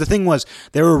about, because the thing was,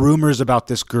 there were rumors about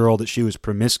this girl that she was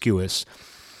promiscuous.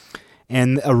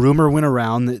 And a rumor went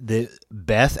around that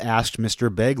Beth asked Mr.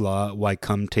 Baglaw why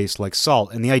cum tastes like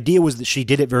salt. And the idea was that she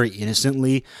did it very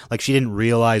innocently. Like she didn't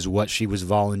realize what she was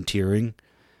volunteering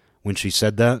when she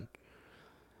said that.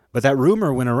 But that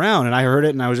rumor went around and I heard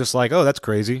it and I was just like, oh, that's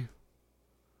crazy.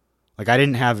 Like I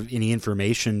didn't have any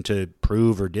information to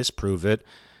prove or disprove it.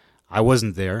 I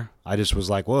wasn't there. I just was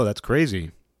like, whoa, that's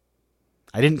crazy.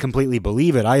 I didn't completely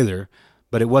believe it either,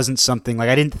 but it wasn't something, like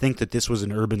I didn't think that this was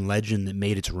an urban legend that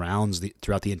made its rounds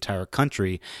throughout the entire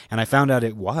country, and I found out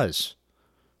it was.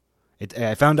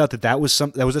 I found out that was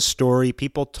a story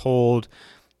people told,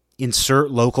 insert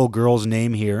local girl's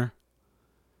name here,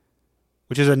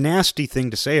 which is a nasty thing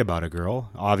to say about a girl,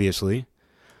 obviously,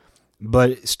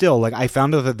 but still, like I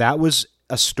found out that was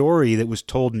a story that was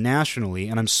told nationally,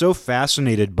 and I'm so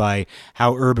fascinated by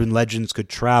how urban legends could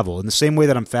travel, in the same way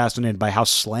that I'm fascinated by how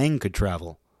slang could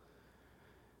travel.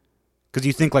 Because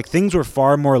you think like things were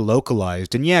far more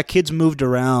localized, and yeah, kids moved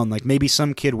around. Like maybe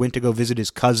some kid went to go visit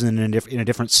his cousin in a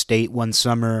different state one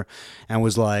summer and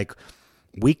was like,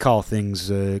 we call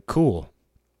things cool.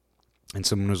 And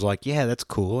someone was like, yeah, that's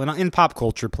cool. And pop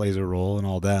culture plays a role and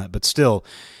all that, but still,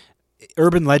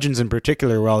 urban legends in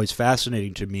particular were always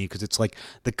fascinating to me because it's like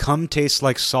the cum tastes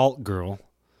like salt girl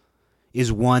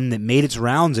is one that made its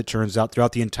rounds, it turns out,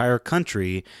 throughout the entire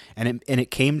country, and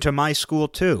it came to my school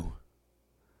too.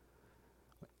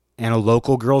 And a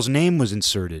local girl's name was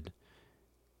inserted,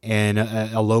 and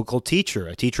a local teacher,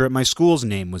 a teacher at my school's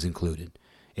name was included.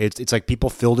 It's like people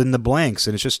filled in the blanks,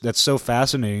 and that's so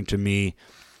fascinating to me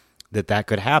that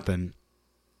could happen.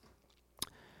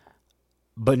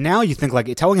 But now you think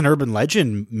like telling an urban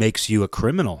legend makes you a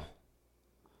criminal.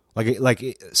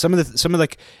 Like some of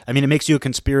the I mean, it makes you a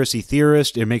conspiracy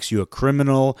theorist. It makes you a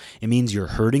criminal. It means you're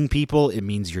hurting people. It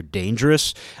means you're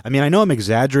dangerous. I mean, I know I'm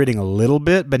exaggerating a little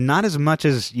bit, but not as much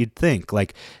as you'd think.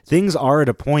 Like things are at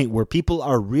a point where people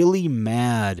are really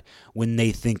mad when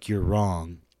they think you're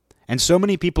wrong. And so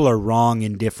many people are wrong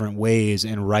in different ways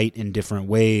and right in different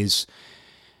ways.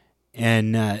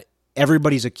 And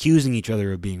everybody's accusing each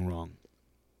other of being wrong.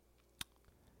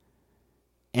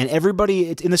 And everybody,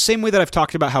 it's in the same way that I've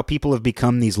talked about how people have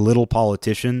become these little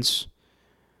politicians,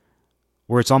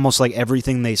 where it's almost like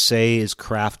everything they say is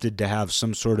crafted to have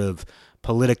some sort of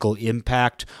political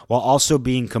impact while also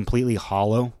being completely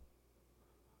hollow,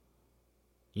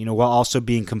 while also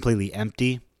being completely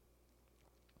empty.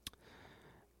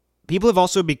 People have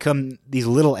also become these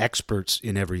little experts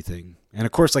in everything. And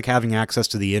of course, like having access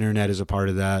to the internet is a part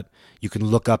of that. You can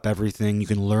look up everything. You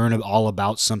can learn all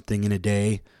about something in a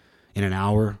day, in an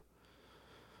hour.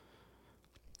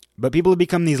 But people have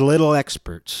become these little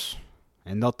experts.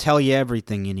 And they'll tell you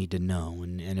everything you need to know.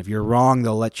 And if you're wrong,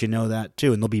 they'll let you know that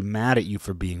too. And they'll be mad at you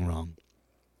for being wrong.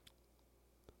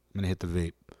 I'm going to hit the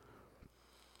vape.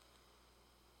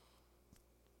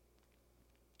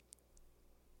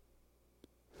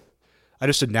 I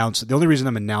just announced, the only reason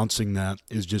I'm announcing that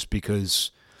is just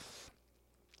because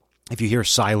if you hear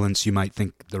silence, you might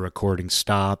think the recording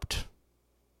stopped.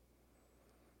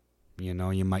 You know,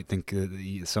 you might think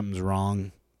something's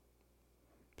wrong.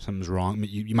 Something's wrong.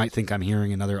 You might think I'm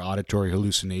hearing another auditory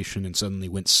hallucination and suddenly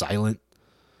went silent.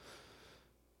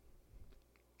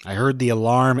 I heard the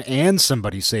alarm and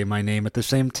somebody say my name at the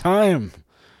same time.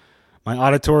 My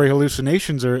auditory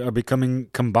hallucinations are becoming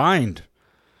combined.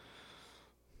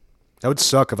 That would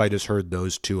suck if I just heard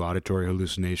those two auditory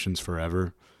hallucinations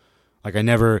forever.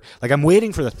 I'm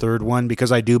waiting for the third one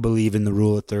because I do believe in the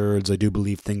rule of thirds. I do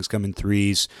believe things come in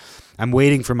threes. I'm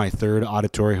waiting for my third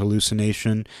auditory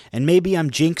hallucination, and maybe I'm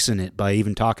jinxing it by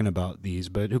even talking about these,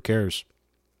 but who cares?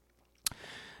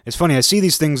 It's funny, I see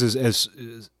these things as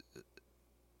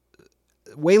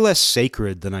way less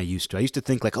sacred than I used to. I used to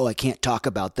think like, oh, I can't talk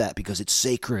about that because it's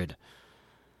sacred.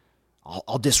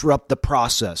 I'll disrupt the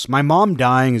process. My mom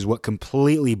dying is what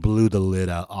completely blew the lid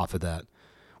off of that.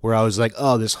 Where I was like,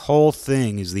 oh, this whole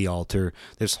thing is the altar.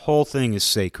 This whole thing is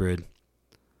sacred.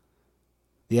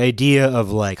 The idea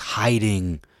of like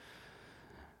hiding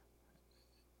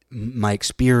my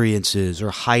experiences or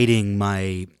hiding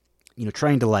my,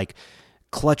 trying to like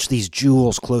clutch these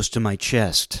jewels close to my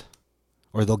chest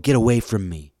or they'll get away from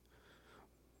me.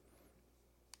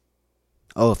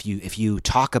 Oh, if you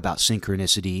talk about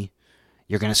synchronicity,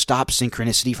 you're going to stop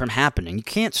synchronicity from happening. You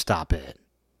can't stop it.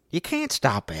 You can't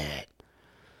stop it.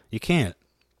 You can't.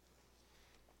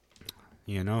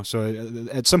 So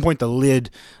at some point the lid,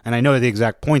 and I know the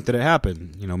exact point that it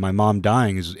happened, my mom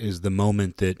dying is the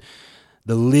moment that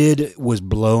the lid was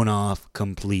blown off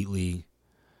completely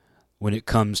when it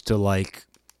comes to like,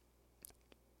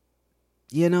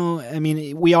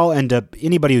 we all end up,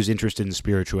 anybody who's interested in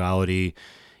spirituality,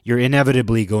 you're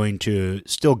inevitably going to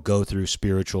still go through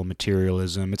spiritual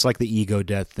materialism. It's like the ego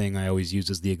death thing I always use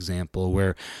as the example,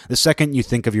 where the second you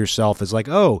think of yourself as like,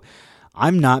 oh,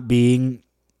 I'm not being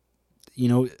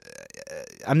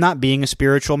a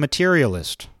spiritual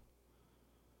materialist.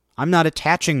 I'm not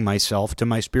attaching myself to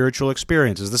my spiritual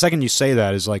experiences. The second you say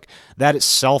that is like, that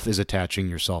itself is attaching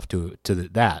yourself to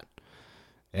that.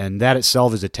 And that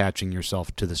itself is attaching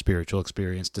yourself to the spiritual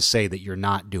experience to say that you're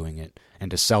not doing it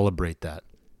and to celebrate that.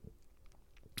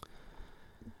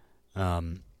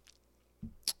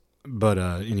 But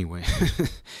anyway,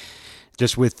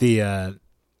 just with the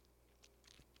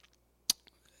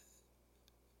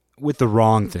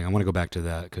wrong thing, I want to go back to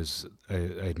that because I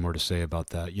had more to say about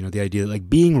that. The idea that like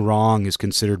being wrong is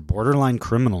considered borderline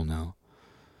criminal now.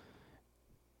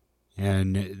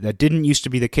 And that didn't used to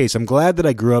be the case. I'm glad that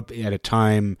I grew up at a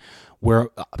time where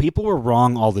people were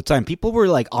wrong all the time. People were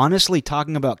like honestly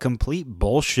talking about complete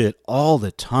bullshit all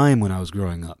the time when I was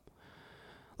growing up.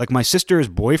 Like my sister's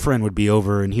boyfriend would be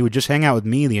over and he would just hang out with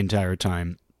me the entire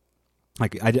time.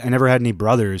 Like I never had any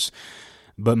brothers,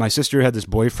 but my sister had this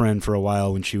boyfriend for a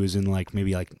while when she was in like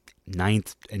maybe like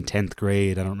 9th and 10th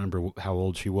grade. I don't remember how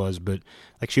old she was, but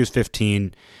like she was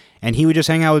 15, and he would just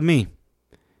hang out with me.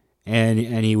 And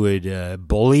he would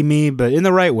bully me, but in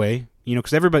the right way,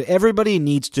 because everybody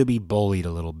needs to be bullied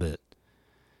a little bit.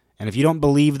 And if you don't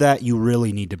believe that, you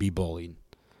really need to be bullied.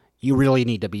 You really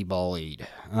need to be bullied.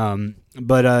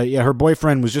 But her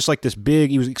boyfriend was just like this big.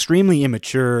 He was extremely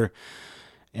immature,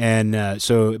 and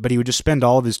but he would just spend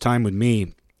all of his time with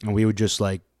me, and we would just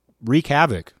like wreak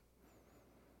havoc.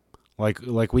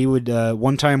 Like we would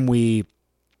one time he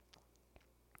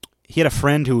had a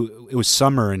friend it was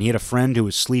summer, and he had a friend who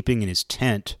was sleeping in his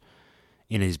tent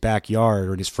in his backyard,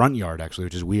 or in his front yard, actually,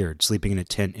 which is weird. Sleeping in a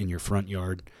tent in your front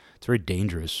yard. It's very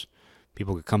dangerous.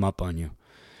 People could come up on you.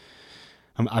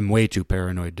 I'm way too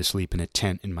paranoid to sleep in a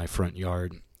tent in my front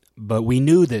yard. But we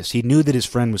knew this. He knew that his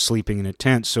friend was sleeping in a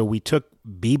tent, so we took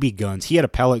BB guns. He had a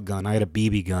pellet gun. I had a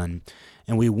BB gun.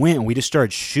 And we went, and we just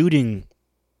started shooting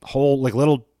whole, like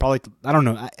little, probably, I don't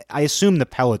know. I assume the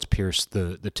pellets pierced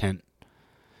the tent.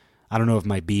 I don't know if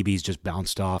my BBs just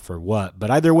bounced off or what,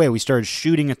 but either way, we started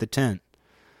shooting at the tent.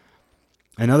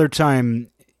 Another time,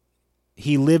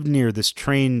 he lived near this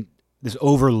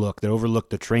overlook that overlooked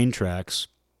the train tracks.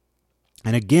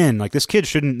 And again, like this guy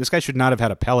should not have had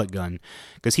a pellet gun,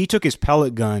 because he took his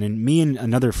pellet gun, and me and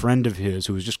another friend of his,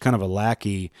 who was just kind of a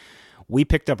lackey, we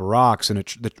picked up rocks, and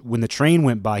when the train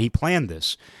went by, he planned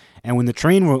this. And when the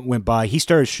train went by, he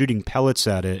started shooting pellets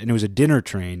at it, and it was a dinner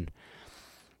train.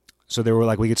 So there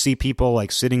were we could see people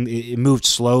like sitting, it moved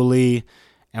slowly,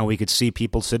 and we could see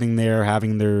people sitting there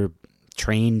having their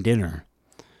train dinner.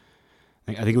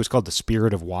 I think it was called the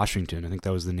Spirit of Washington. I think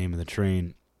that was the name of the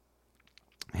train.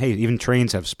 Hey, even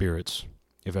trains have spirits.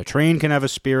 If a train can have a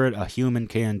spirit, a human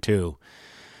can too.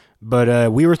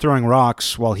 But we were throwing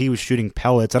rocks while he was shooting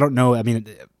pellets. I don't know. I mean,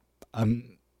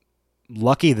 I'm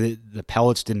lucky that the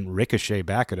pellets didn't ricochet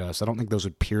back at us. I don't think those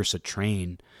would pierce a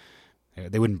train.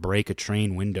 They wouldn't break a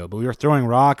train window. But we were throwing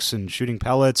rocks and shooting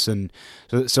pellets, and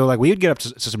so like we would get up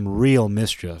to some real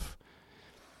mischief.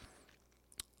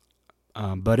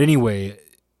 But anyway,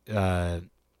 I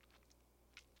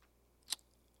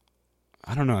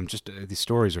don't know. These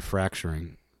stories are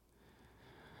fracturing.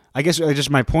 I guess just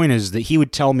my point is that he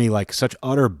would tell me like such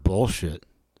utter bullshit.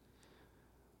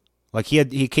 Like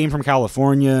he came from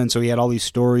California, and so he had all these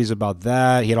stories about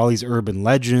that. He had all these urban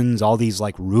legends, all these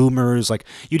like rumors. Like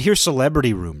you'd hear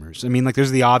celebrity rumors. I mean, like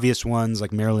there's the obvious ones,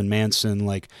 like Marilyn Manson,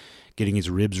 like getting his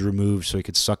ribs removed so he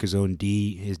could suck his own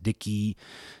his dickie.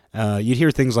 You'd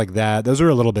hear things like that. Those were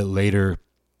a little bit later,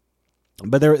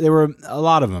 but there were a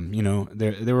lot of them. You know,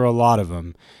 there were a lot of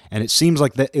them, and it seems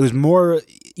like that it was more.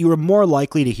 You were more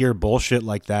likely to hear bullshit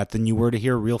like that than you were to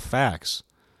hear real facts.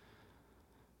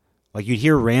 Like you'd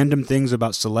hear random things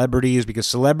about celebrities because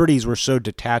celebrities were so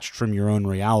detached from your own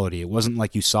reality. It wasn't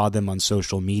like you saw them on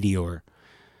social media or,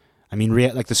 I mean,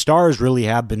 like the stars really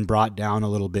have been brought down a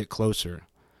little bit closer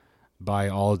by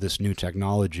all of this new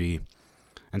technology.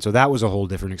 And so that was a whole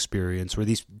different experience where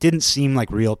these didn't seem like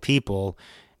real people,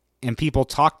 and people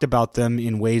talked about them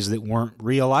in ways that weren't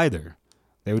real either.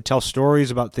 They would tell stories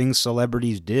about things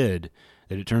celebrities did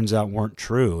that it turns out weren't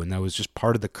true, and that was just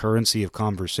part of the currency of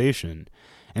conversation.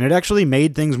 And it actually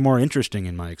made things more interesting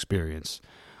in my experience.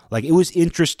 Like, it was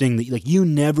interesting that, like, you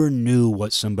never knew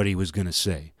what somebody was going to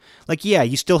say. Like, yeah,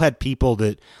 you still had people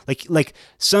that, like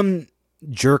some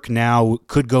jerk now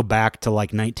could go back to,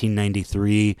 like,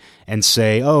 1993 and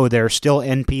say, oh, they're still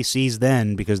NPCs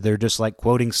then because they're just, like,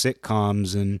 quoting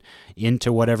sitcoms and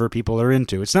into whatever people are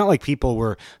into. It's not like people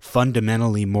were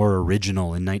fundamentally more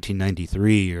original in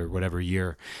 1993 or whatever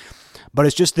year. But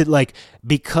it's just that, like,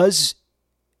 because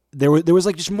there was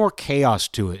like just more chaos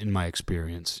to it in my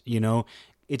experience, you know?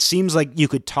 It seems like you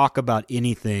could talk about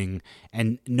anything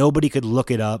and nobody could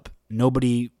look it up.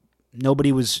 Nobody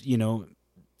was, you know,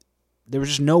 there was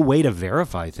just no way to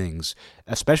verify things,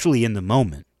 especially in the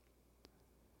moment.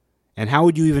 And how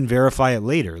would you even verify it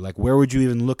later? Like, where would you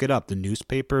even look it up? The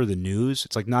newspaper, the news?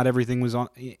 It's like not everything was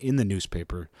in the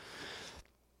newspaper.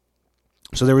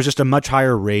 So there was just a much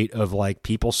higher rate of like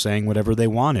people saying whatever they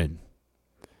wanted.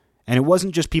 And it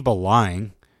wasn't just people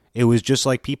lying. It was just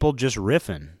like people just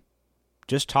riffing,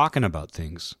 just talking about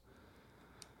things.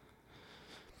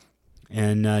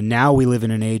 And now we live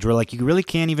in an age where like you really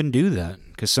can't even do that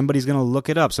because somebody's going to look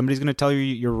it up. Somebody's going to tell you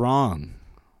you're wrong.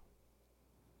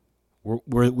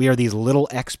 We are these little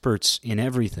experts in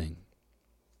everything.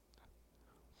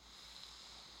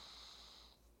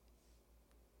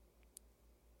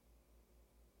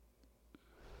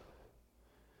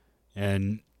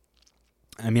 And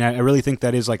I mean, I really think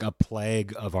that is like a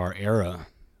plague of our era,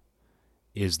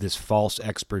 is this false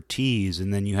expertise.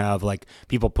 And then you have like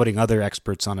people putting other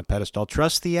experts on a pedestal.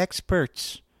 Trust the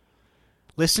experts.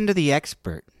 Listen to the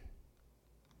expert.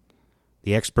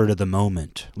 The expert of the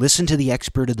moment. Listen to the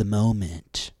expert of the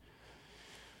moment.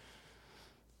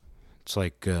 It's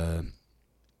like, you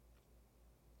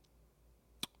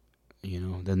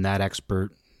know, then that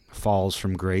expert falls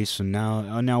from grace, and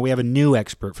now we have a new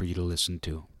expert for you to listen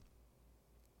to.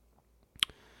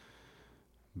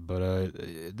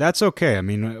 But that's okay. I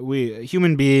mean, we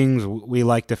human beings, we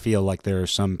like to feel like there are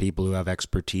some people who have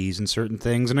expertise in certain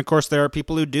things. And, of course, there are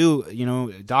people who do. You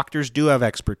know, doctors do have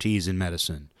expertise in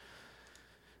medicine.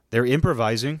 They're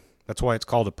improvising. That's why it's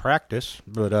called a practice.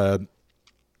 But I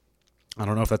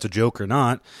don't know if that's a joke or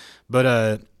not.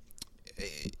 But,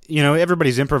 you know,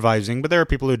 everybody's improvising. But there are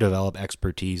people who develop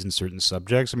expertise in certain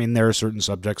subjects. I mean, there are certain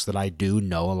subjects that I do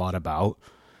know a lot about.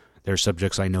 There are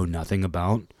subjects I know nothing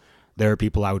about. There are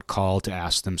people I would call to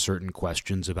ask them certain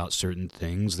questions about certain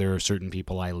things. There are certain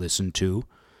people I listen to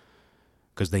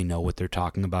because they know what they're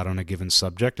talking about on a given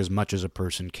subject as much as a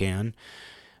person can.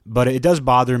 But it does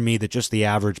bother me that just the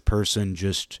average person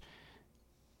just,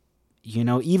 you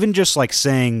know, even just like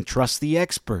saying, trust the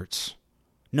experts.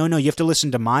 No, you have to listen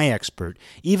to my expert.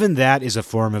 Even that is a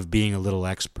form of being a little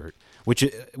expert, which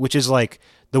is like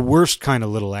the worst kind of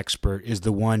little expert is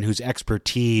the one whose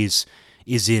expertise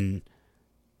is in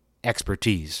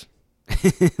expertise.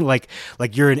 like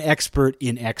you're an expert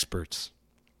in experts.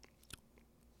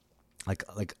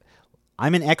 Like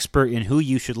I'm an expert in who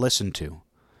you should listen to,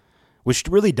 which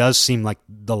really does seem like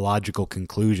the logical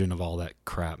conclusion of all that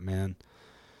crap, man.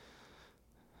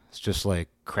 It's just like,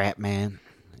 crap, man.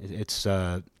 It's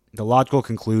the logical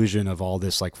conclusion of all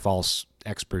this like false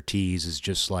expertise is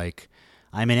just like,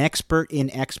 I'm an expert in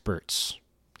experts.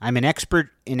 I'm an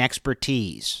expert in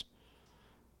expertise.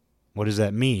 What does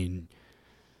that mean?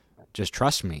 Just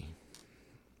trust me.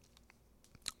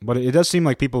 But it does seem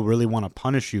like people really want to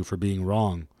punish you for being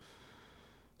wrong.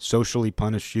 Socially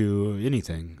punish you,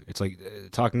 anything. It's like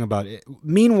talking about it.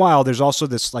 Meanwhile, there's also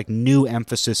this like new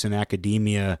emphasis in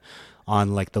academia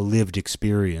on like the lived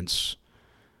experience,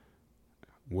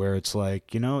 where it's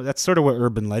like, you know, that's sort of what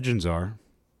urban legends are.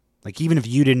 Like, even if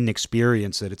you didn't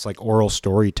experience it, it's like oral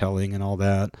storytelling and all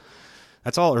that.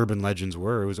 That's all urban legends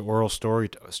were. It was oral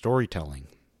storytelling.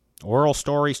 Oral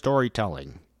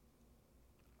storytelling.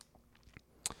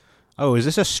 Oh, is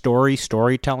this a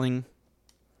storytelling?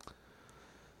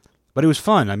 But it was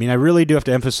fun. I mean, I really do have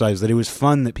to emphasize that it was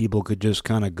fun that people could just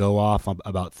kind of go off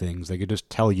about things. They could just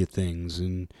tell you things,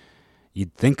 and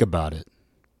you'd think about it.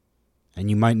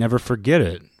 And you might never forget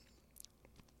it.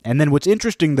 And then what's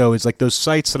interesting, though, is like those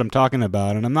sites that I'm talking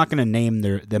about, and I'm not going to name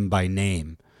them by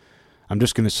name. I'm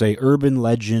just going to say urban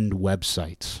legend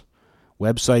websites.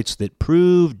 Websites that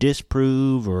prove,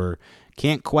 disprove, or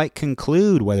can't quite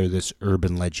conclude whether this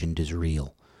urban legend is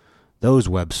real. Those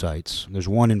websites. There's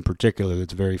one in particular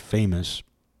that's very famous.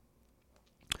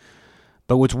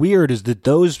 But what's weird is that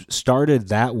those started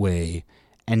that way,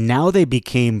 and now they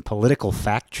became political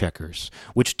fact checkers,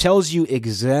 which tells you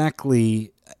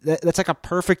exactly... That's like a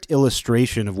perfect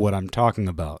illustration of what I'm talking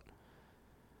about.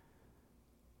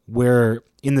 Where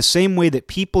in the same way that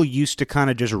people used to kind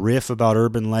of just riff about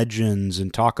urban legends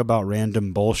and talk about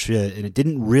random bullshit, and it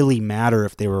didn't really matter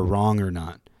if they were wrong or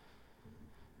not.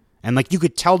 And like you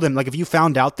could tell them, like if you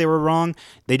found out they were wrong,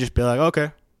 they'd just be like,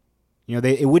 okay. You know,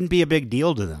 it wouldn't be a big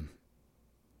deal to them.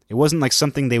 It wasn't like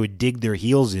something they would dig their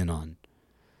heels in on.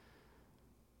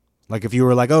 Like if you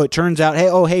were like, oh, it turns out,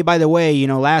 hey, by the way, you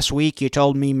know, last week you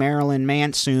told me Marilyn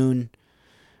Monsoon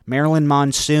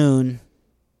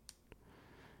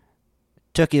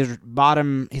took his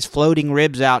floating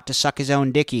ribs out to suck his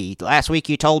own dickie. Last week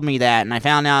you told me that, and I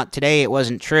found out today it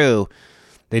wasn't true.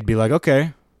 They'd be like,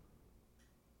 okay,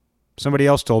 somebody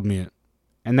else told me it,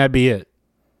 and that'd be it.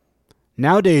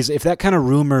 Nowadays, if that kind of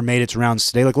rumor made its rounds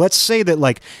today, like let's say that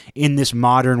like in this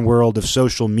modern world of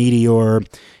social media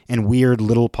and weird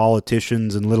little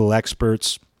politicians and little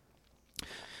experts,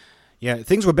 yeah,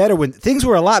 things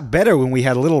were a lot better when we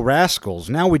had little rascals.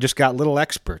 Now we just got little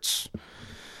experts,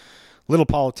 little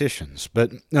politicians.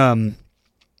 But you know,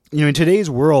 in today's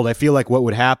world, I feel like what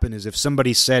would happen is if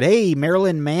somebody said, "Hey,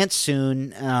 Marilyn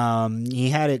Manson, he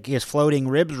had his floating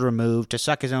ribs removed to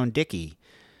suck his own dickie."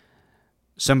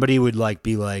 Somebody would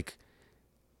be like,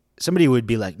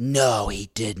 no, he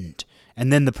didn't.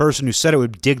 And then the person who said it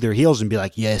would dig their heels and be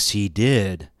like, yes, he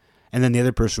did. And then the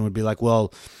other person would be like,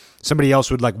 well, somebody else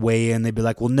would like weigh in. They'd be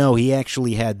like, well, no, he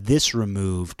actually had this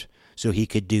removed so he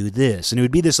could do this. And it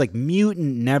would be this like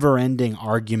mutant, never-ending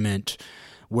argument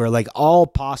where like all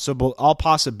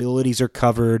possibilities are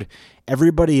covered.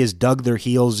 Everybody has dug their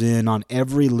heels in on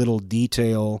every little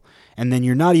detail. And then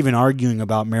you're not even arguing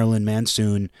about Marilyn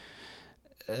Manson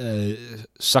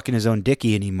sucking his own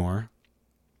dickie anymore.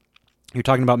 You're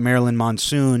talking about Marilyn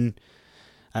Monsoon.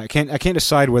 I can't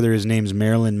decide whether his name's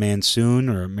Marilyn Mansoon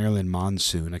or Marilyn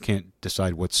Monsoon. I can't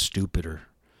decide what's stupider.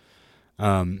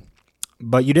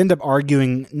 But you'd end up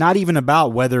arguing not even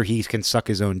about whether he can suck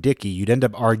his own dickie. You'd end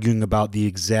up arguing about the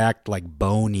exact like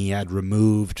bone he had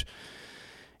removed,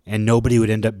 and nobody would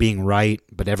end up being right,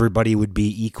 but everybody would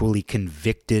be equally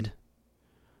convicted.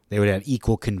 They would have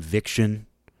equal conviction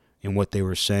in what they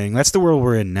were saying. That's the world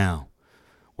we're in now.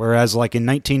 Whereas like in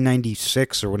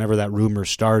 1996 or whenever that rumor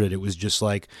started, it was just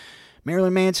like,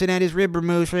 Marilyn Manson had his rib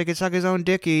removed so he could suck his own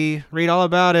dickie. Read all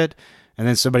about it. And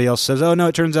then somebody else says, oh no,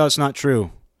 it turns out it's not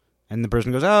true. And the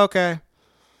person goes, oh, okay.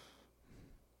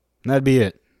 And that'd be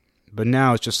it. But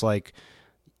now it's just like,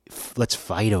 let's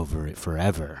fight over it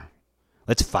forever.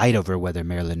 Let's fight over whether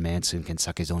Marilyn Manson can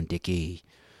suck his own dickie.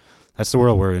 That's the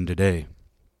world we're in today.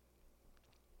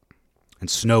 And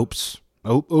Snopes.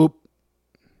 I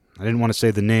didn't want to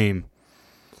say the name.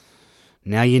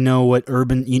 Now you know what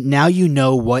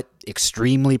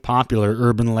extremely popular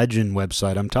urban legend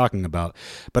website I'm talking about.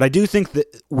 But I do think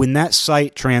that when that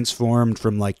site transformed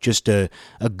from like just a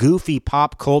goofy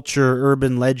pop culture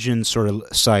urban legend sort of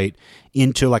site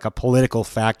into like a political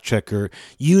fact checker,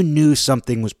 you knew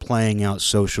something was playing out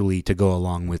socially to go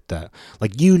along with that.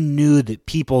 Like you knew that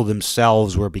people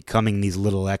themselves were becoming these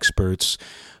little experts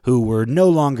who were no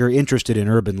longer interested in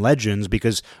urban legends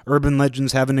because urban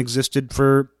legends haven't existed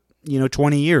for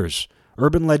 20 years.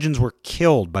 Urban legends were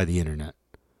killed by the internet.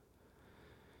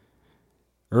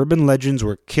 Urban legends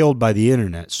were killed by the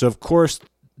internet. So, of course,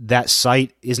 that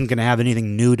site isn't going to have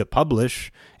anything new to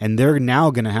publish, and they're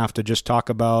now going to have to just talk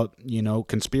about,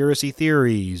 conspiracy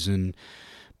theories and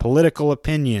political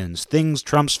opinions, things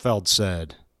Trumpsfeld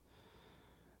said.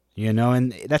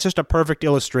 And that's just a perfect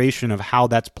illustration of how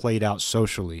that's played out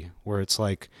socially, where it's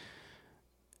like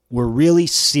we're really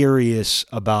serious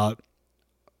about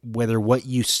whether what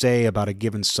you say about a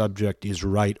given subject is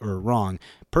right or wrong.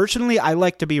 Personally, I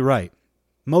like to be right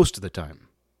most of the time.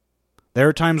 There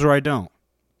are times where I don't.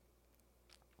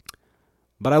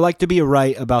 But I like to be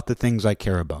right about the things I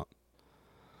care about.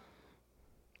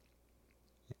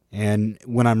 And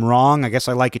when I'm wrong, I guess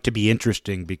I like it to be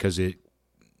interesting because it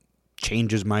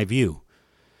changes my view.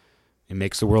 It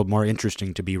makes the world more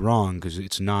interesting to be wrong because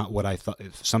it's not what I thought.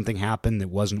 If something happened that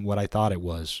wasn't what I thought it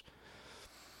was.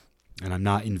 And I'm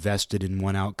not invested in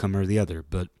one outcome or the other.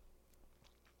 But,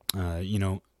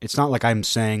 it's not like I'm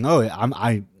saying,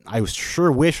 I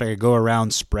sure wish I could go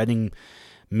around spreading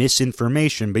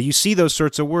misinformation. But you see those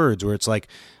sorts of words where it's like,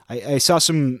 I saw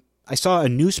a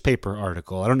newspaper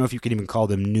article. I don't know if you could even call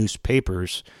them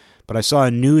newspapers, but I saw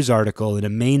a news article in a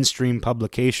mainstream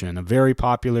publication, a very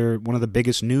popular, one of the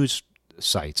biggest news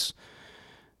sites.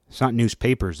 It's not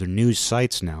newspapers, they're news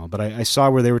sites now. But I saw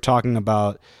where they were talking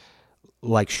about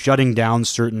like shutting down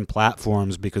certain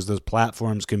platforms because those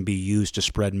platforms can be used to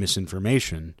spread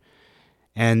misinformation.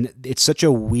 And it's such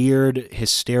a weird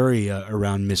hysteria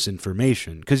around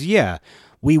misinformation. Because,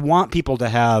 we want people to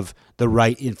have the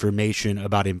right information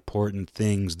about important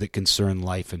things that concern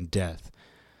life and death.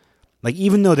 Like,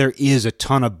 even though there is a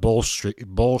ton of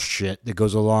bullshit that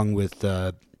goes along with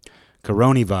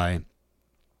coronavirus,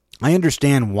 I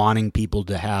understand wanting people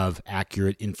to have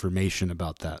accurate information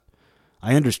about that.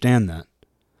 I understand that.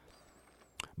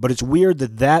 But it's weird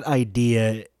that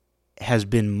idea has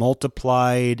been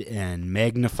multiplied and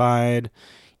magnified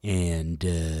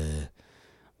and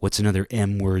what's another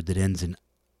M word that ends in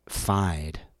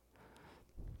 "fied"?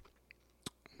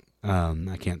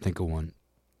 I can't think of one.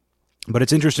 But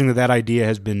it's interesting that idea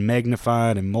has been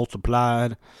magnified and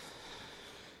multiplied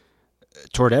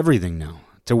toward everything now,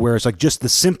 to where it's like just the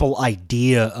simple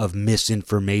idea of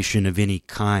misinformation of any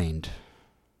kind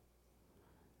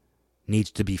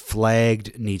needs to be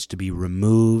flagged, needs to be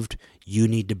removed. You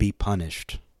need to be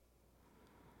punished.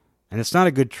 And it's not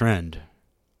a good trend.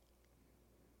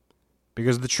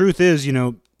 Because the truth is,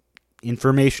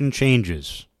 information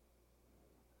changes.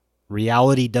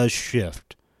 Reality does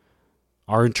shift.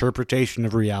 Our interpretation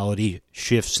of reality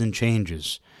shifts and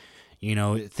changes.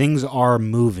 Things are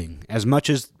moving. As much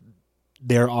as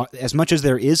there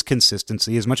is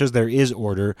consistency, as much as there is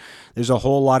order, there's a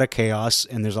whole lot of chaos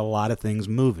and there's a lot of things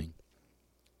moving.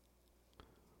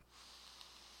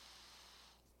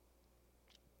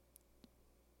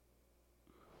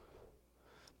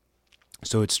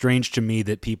 So it's strange to me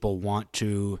that people want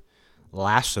to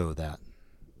lasso that.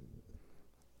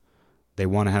 They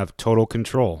want to have total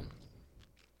control.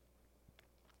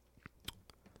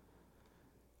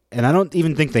 And I don't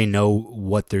even think they know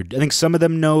what they're doing. I think some of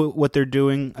them know what they're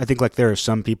doing. I think there are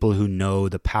some people who know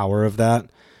the power of that.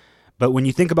 But when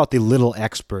you think about the little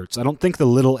experts, I don't think the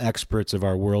little experts of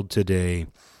our world today,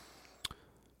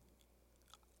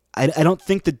 I don't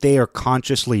think that they are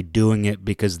consciously doing it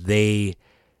because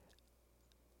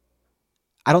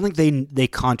I don't think they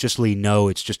consciously know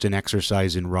it's just an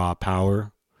exercise in raw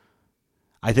power.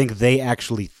 I think they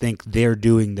actually think they're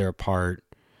doing their part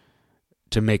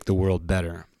to make the world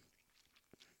better.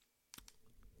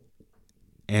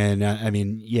 And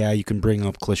you can bring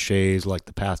up cliches like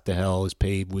the path to hell is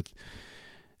paved with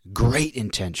great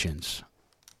intentions.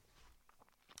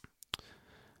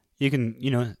 You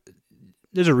can,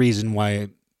 there's a reason why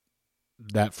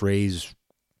that phrase,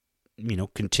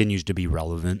 continues to be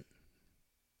relevant.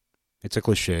 It's a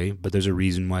cliche, but there's a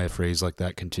reason why a phrase like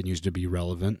that continues to be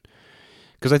relevant.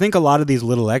 Because I think a lot of these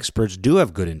little experts do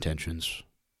have good intentions.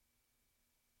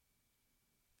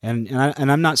 And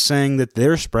I'm not saying that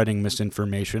they're spreading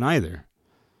misinformation either.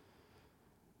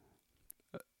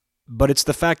 But it's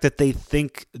the fact that they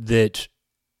think that,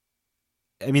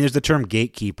 there's the term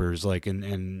gatekeepers,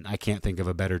 and I can't think of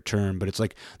a better term, but it's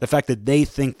like the fact that they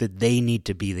think that they need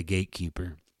to be the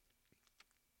gatekeeper.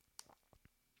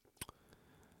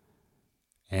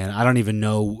 And I don't even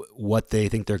know what they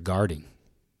think they're guarding.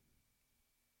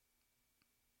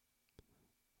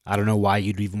 I don't know why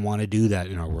you'd even want to do that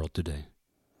in our world today.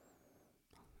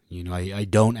 I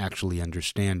don't actually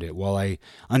understand it. While I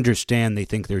understand they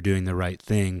think they're doing the right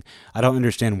thing, I don't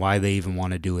understand why they even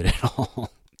want to do it at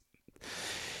all.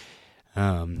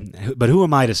 But who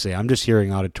am I to say? I'm just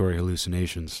hearing auditory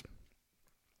hallucinations.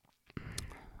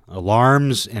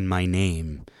 Alarms and my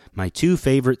name. My two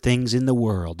favorite things in the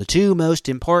world. The two most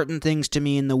important things to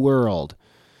me in the world.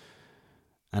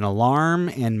 An alarm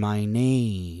and my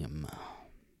name.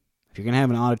 If you're going to have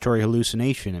an auditory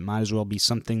hallucination, it might as well be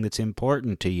something that's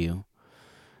important to you.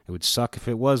 It would suck if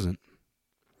it wasn't.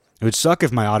 It would suck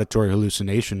if my auditory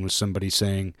hallucination was somebody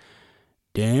saying,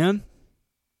 Dan?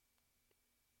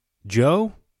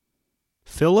 Joe?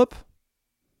 Philip?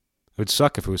 It would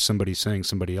suck if it was somebody saying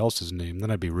somebody else's name.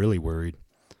 Then I'd be really worried.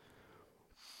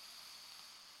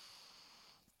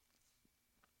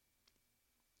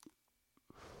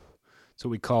 That's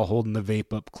what we call holding the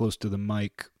vape up close to the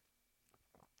mic.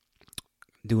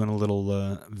 Doing a little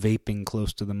vaping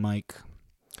close to the mic.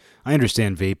 I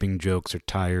understand vaping jokes are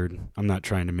tired. I'm not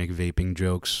trying to make vaping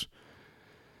jokes.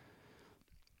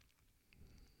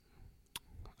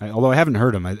 Although I haven't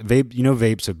heard them.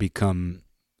 Vapes have become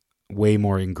way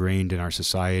more ingrained in our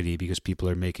society because people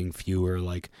are making fewer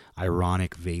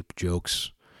ironic vape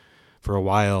jokes. For a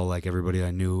while, everybody I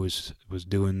knew was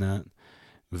doing that.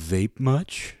 Vape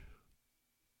much?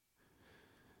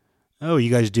 Oh,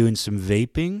 you guys doing some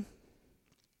vaping?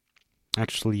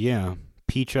 Actually, yeah.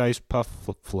 Peach Ice Puff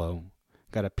Flow.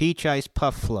 Got a Peach Ice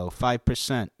Puff Flow,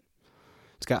 5%.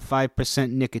 It's got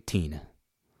 5% nicotine.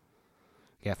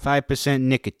 Got 5%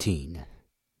 nicotine.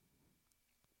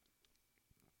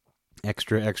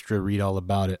 Extra, read all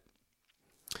about it.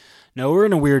 No, we're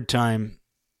in a weird time.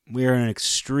 We're in an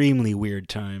extremely weird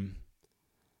time.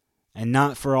 And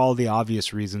not for all the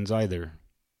obvious reasons either.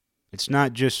 It's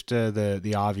not just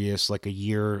the obvious,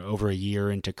 over a year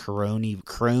into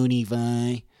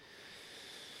coronavirus.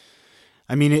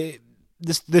 I mean,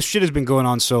 this shit has been going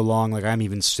on so long, I'm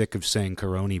even sick of saying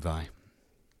coronavirus.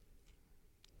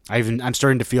 I'm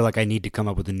starting to feel like I need to come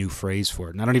up with a new phrase for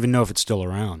it, and I don't even know if it's still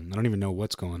around. I don't even know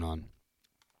what's going on.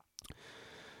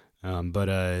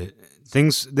 But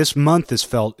this month has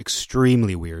felt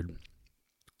extremely weird,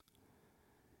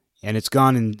 and it's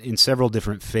gone in several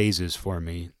different phases for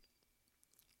me.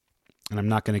 And I'm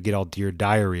not going to get all Dear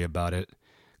Diary about it,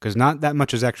 because not that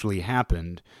much has actually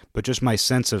happened, but just my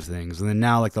sense of things. And then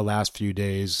now, the last few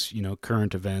days,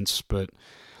 current events, but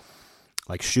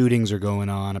shootings are going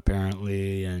on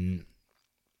apparently, and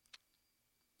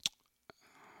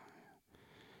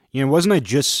wasn't I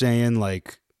just saying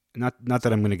not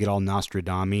that I'm going to get all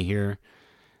Nostradamus here,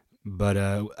 but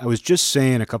I was just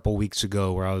saying a couple weeks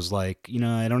ago where I was I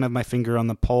don't have my finger on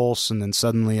the pulse, and then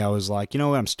suddenly I was what,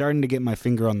 I'm starting to get my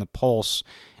finger on the pulse,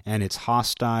 and it's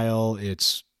hostile,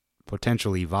 it's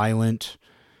potentially violent,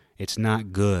 it's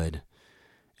not good.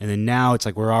 And then now it's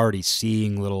we're already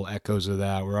seeing little echoes of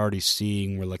that. We're already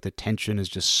seeing where the tension is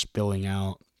just spilling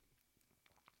out.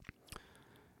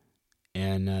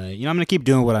 And I'm gonna keep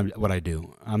doing what I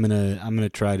do. I'm gonna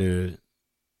try to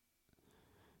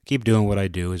keep doing what I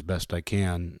do as best I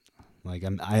can. I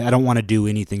don't want to do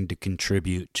anything to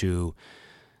contribute to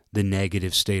the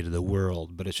negative state of the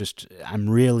world, but it's just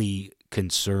I'm really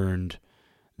concerned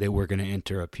that we're going to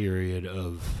enter a period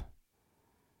of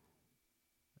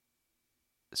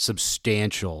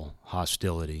substantial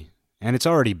hostility. And it's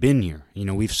already been here.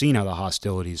 We've seen how the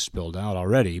hostilities spilled out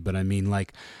already, but I mean,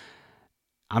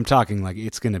 I'm talking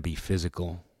it's going to be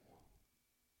physical.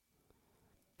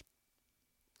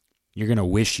 You're going to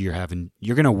wish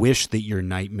that your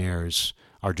nightmares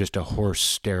are just a horse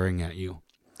staring at you.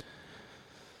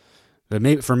 But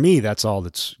maybe, for me, that's all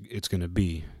it's going to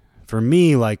be. For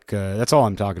me, that's all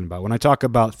I'm talking about. When I talk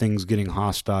about things getting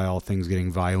hostile, things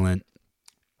getting violent,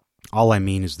 all I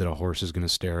mean is that a horse is going to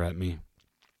stare at me.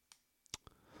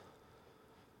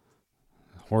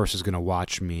 A horse is going to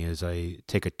watch me as I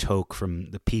take a toke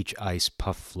from the Peach Ice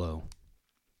Puff Flow.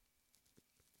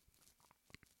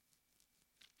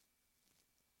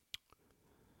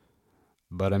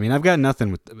 But, I mean, I've got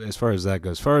nothing as far as that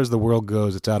goes. As far as the world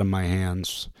goes, it's out of my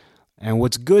hands. And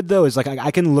what's good, though, is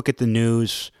I can look at the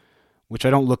news, which I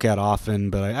don't look at often,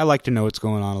 but I like to know what's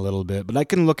going on a little bit. But I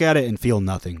can look at it and feel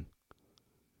nothing.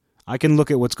 I can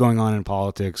look at what's going on in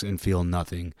politics and feel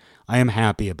nothing. I am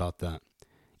happy about that.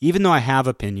 Even though I have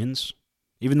opinions,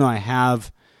 even though I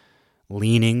have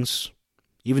leanings,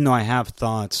 even though I have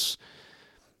thoughts,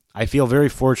 I feel very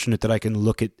fortunate that I can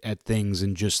look at things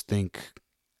and just think,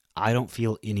 I don't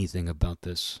feel anything about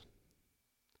this.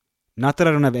 Not that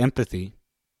I don't have empathy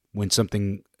when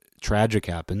something tragic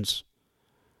happens,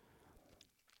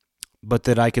 but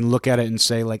that I can look at it and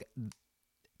say,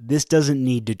 this doesn't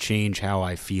need to change how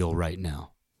I feel right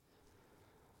now.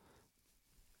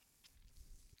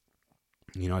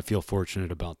 I feel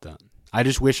fortunate about that. I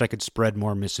just wish I could spread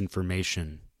more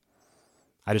misinformation.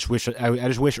 I just wish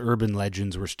urban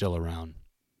legends were still around.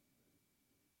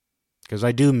 Because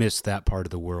I do miss that part of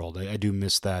the world. I do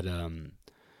miss that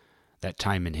that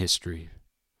time in history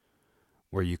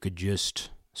where you could just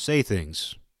say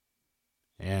things.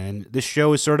 And this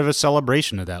show is sort of a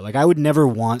celebration of that. Like, I would never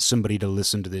want somebody to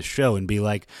listen to this show and be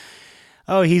like,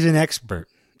 oh, he's an expert.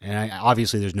 And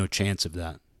obviously there's no chance of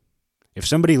that. If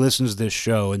somebody listens to this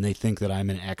show and they think that I'm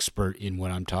an expert in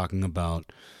what I'm talking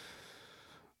about,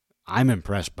 I'm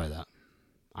impressed by that.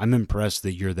 I'm impressed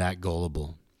that you're that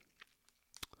gullible.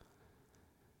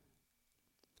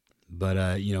 But,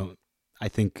 I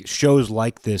think shows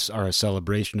like this are a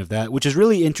celebration of that, which is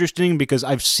really interesting because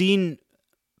I've seen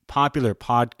popular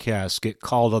podcasts get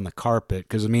called on the carpet.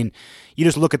 Because, you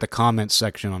just look at the comments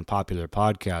section on popular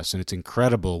podcasts and it's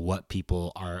incredible what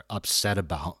people are upset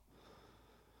about.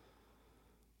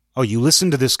 Oh, you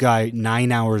listen to this guy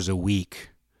 9 hours a week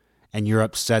and you're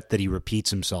upset that he repeats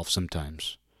himself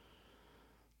sometimes.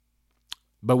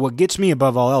 But what gets me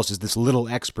above all else is this little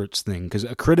experts thing, because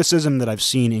a criticism that I've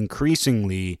seen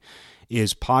increasingly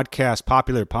is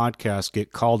popular podcasts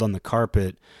get called on the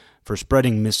carpet for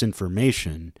spreading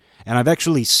misinformation. And I've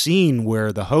actually seen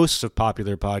where the hosts of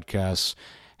popular podcasts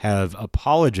have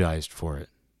apologized for it.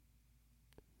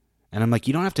 And I'm like,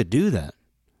 you don't have to do that.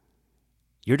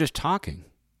 You're just talking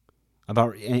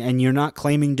about, and you're not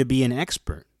claiming to be an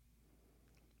expert.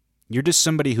 You're just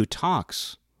somebody who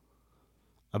talks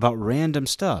about random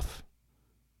stuff.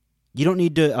 You don't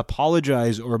need to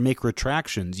apologize or make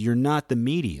retractions. You're not the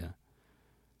media.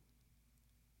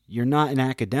 You're not an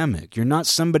academic. You're not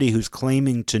somebody who's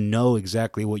claiming to know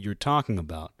exactly what you're talking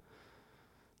about.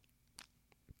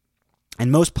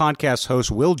 And most podcast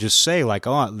hosts will just say, like,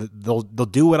 oh, they'll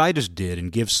do what I just did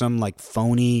and give some like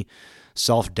phony,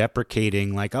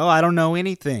 self-deprecating, like, oh, I don't know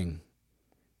anything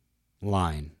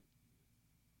line.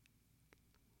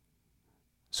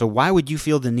 So why would you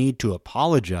feel the need to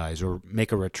apologize or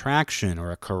make a retraction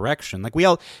or a correction? Like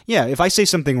if I say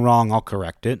something wrong, I'll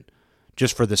correct it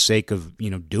just for the sake of,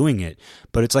 doing it.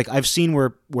 But it's like I've seen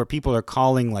where people are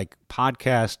calling like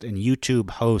podcast and YouTube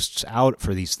hosts out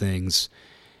for these things,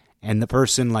 and the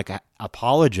person like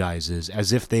apologizes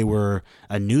as if they were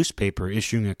a newspaper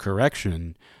issuing a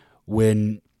correction,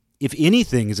 when if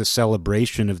anything is a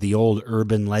celebration of the old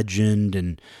urban legend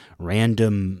and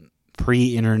random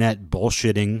pre-internet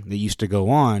bullshitting that used to go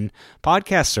on,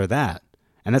 podcasts are that.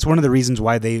 And that's one of the reasons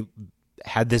why they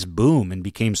had this boom and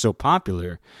became so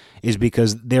popular, is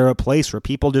because they're a place where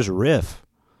people just riff,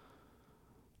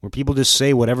 where people just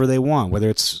say whatever they want, whether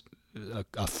it's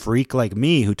a freak like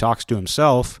me who talks to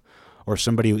himself or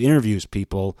somebody who interviews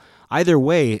people. Either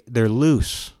way, they're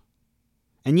loose.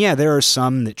 And yeah, there are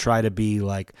some that try to be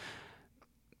like,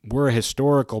 we're a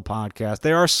historical podcast.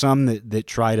 There are some that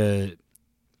try to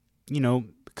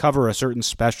cover a certain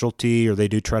specialty, or they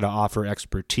do try to offer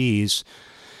expertise,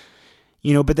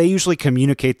 but they usually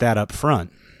communicate that up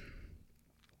front.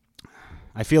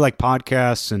 I feel like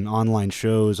podcasts and online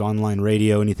shows, online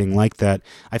radio, anything like that,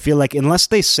 I feel like unless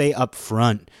they say up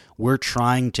front, we're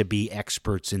trying to be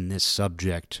experts in this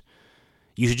subject,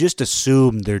 you should just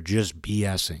assume they're just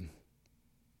BSing.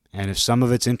 And if some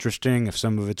of it's interesting, if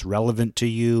some of it's relevant to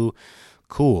you,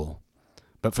 cool.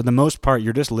 But for the most part,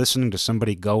 you're just listening to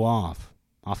somebody go off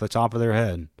the top of their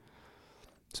head.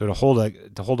 So to hold a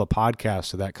podcast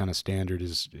to that kind of standard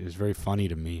is very funny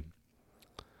to me.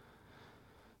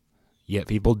 Yet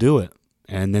people do it.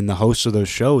 And then the hosts of those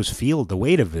shows feel the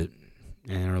weight of it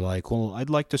and are like, well, I'd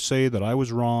like to say that I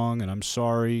was wrong and I'm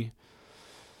sorry.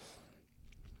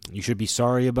 You should be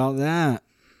sorry about that.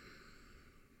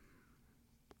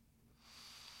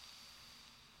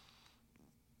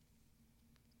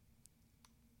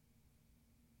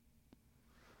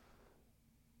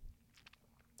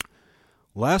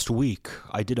 Last week,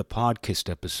 I did a podcast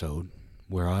episode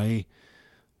where I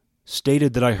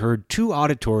stated that I heard 2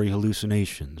 auditory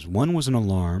hallucinations. One was an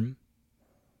alarm.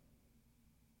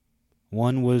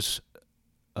 One was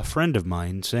a friend of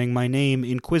mine saying my name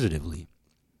inquisitively.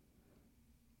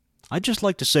 I'd just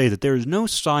like to say that there is no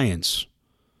science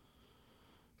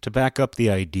to back up the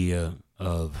idea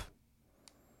of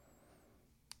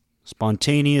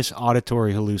spontaneous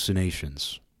auditory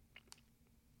hallucinations.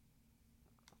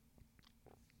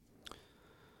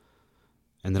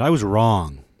 And that I was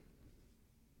wrong.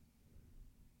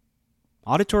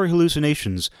 Auditory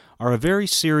hallucinations are a very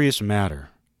serious matter,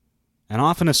 and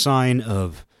often a sign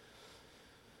of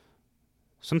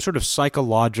some sort of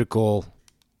psychological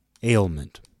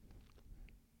ailment.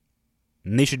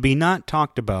 And they should be not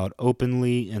talked about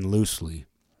openly and loosely.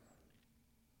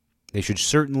 They should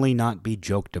certainly not be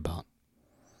joked about.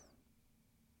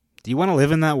 Do you want to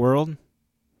live in that world? I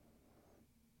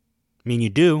mean, you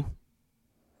do.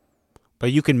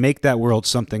 But you can make that world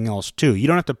something else too. You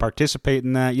don't have to participate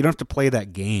in that. You don't have to play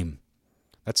that game.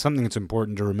 That's something that's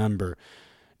important to remember.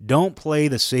 Don't play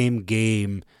the same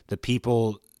game the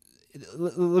people...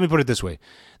 Let me put it this way.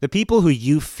 The people who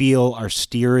you feel are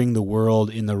steering the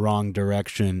world in the wrong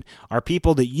direction are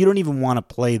people that you don't even want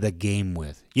to play the game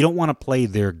with. You don't want to play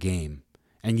their game.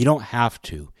 And you don't have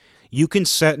to. You can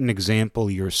set an example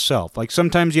yourself. Like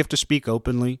sometimes you have to speak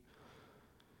openly.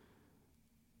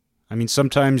 I mean,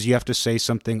 sometimes you have to say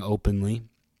something openly.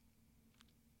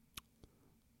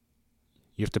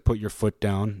 You have to put your foot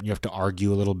down. You have to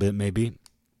argue a little bit maybe.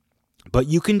 But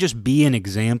you can just be an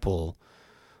example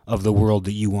of the world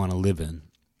that you want to live in.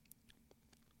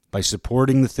 By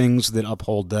supporting the things that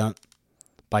uphold that.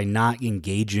 By not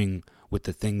engaging with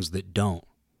the things that don't.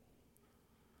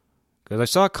 Because I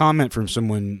saw a comment from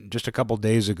someone just a couple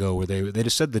days ago where they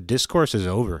just said the discourse is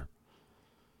over.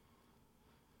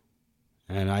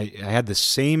 And I had the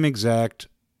same exact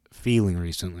feeling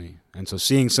recently. And so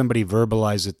seeing somebody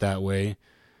verbalize it that way,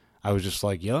 I was just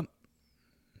like, yep,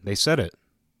 they said it.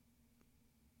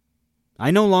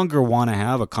 I no longer want to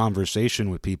have a conversation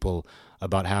with people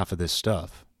about half of this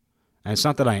stuff. And it's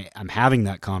not that I'm having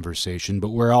that conversation, but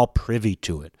we're all privy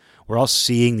to it. We're all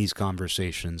seeing these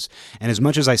conversations. And as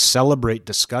much as I celebrate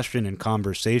discussion and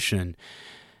conversation,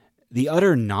 the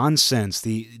utter nonsense,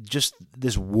 just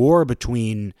this war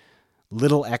between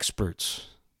little experts,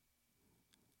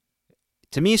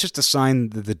 to me it's just a sign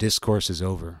that the discourse is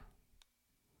over.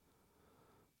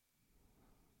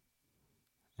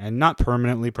 And not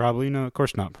permanently, probably. No, of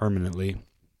course not permanently.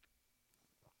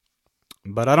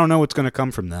 But I don't know what's going to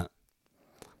come from that.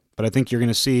 But I think you're going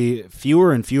to see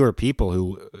fewer and fewer people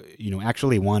who,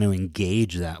 actually want to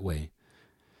engage that way.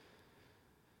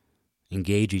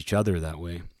 Engage each other that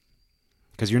way.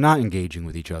 Because you're not engaging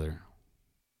with each other.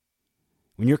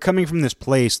 When you're coming from this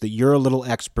place that you're a little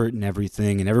expert in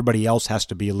everything and everybody else has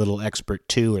to be a little expert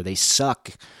too, or they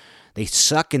suck. They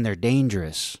suck and they're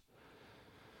dangerous.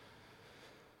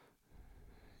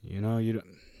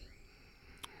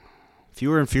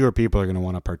 Fewer and fewer people are going to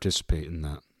want to participate in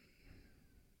that.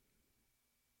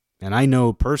 And I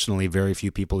know personally very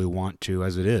few people who want to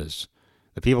as it is.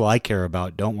 The people I care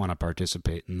about don't want to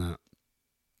participate in that.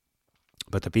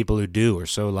 But the people who do are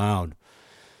so loud.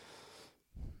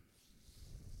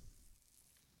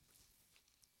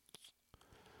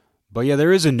 But yeah,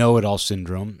 there is a know-it-all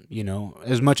syndrome,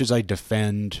 as much as I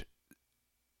defend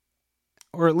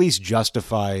or at least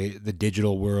justify the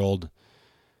digital world.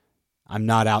 I'm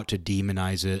not out to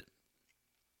demonize it.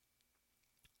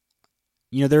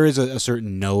 There is a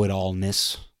certain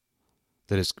know-it-allness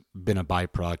that has been a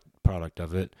byproduct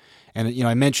of it. And,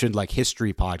 I mentioned like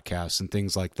history podcasts and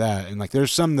things like that. And like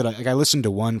there's some that I listened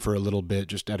to one for a little bit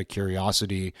just out of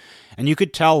curiosity. And you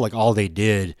could tell like all they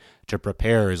did to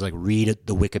prepare is like read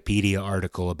the Wikipedia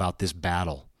article about this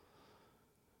battle.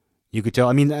 You could tell,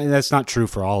 I mean, that's not true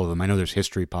for all of them. I know there's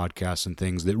history podcasts and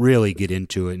things that really get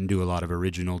into it and do a lot of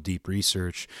original deep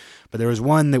research. But there was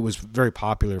one that was very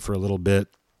popular for a little bit.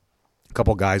 A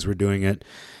couple guys were doing it.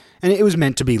 And it was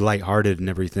meant to be lighthearted and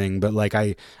everything, but like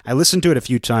I listened to it a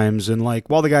few times, and like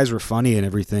while the guys were funny and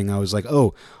everything, I was like,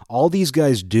 oh, all these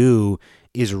guys do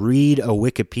is read a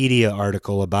Wikipedia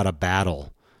article about a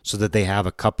battle so that they have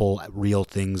a couple real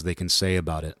things they can say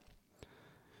about it.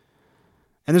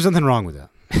 And there's nothing wrong with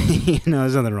that.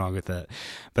 There's nothing wrong with that.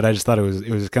 But I just thought it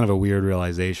was kind of a weird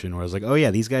realization where I was like, oh yeah,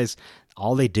 these guys,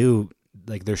 all they do,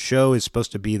 like their show is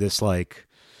supposed to be this like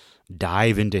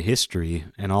dive into history,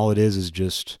 and all it is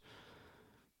just,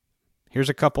 here's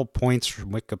a couple points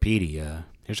from Wikipedia.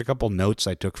 Here's a couple notes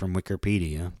I took from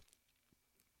Wikipedia.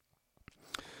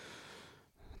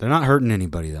 They're not hurting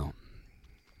anybody, though.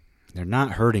 They're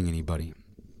not hurting anybody.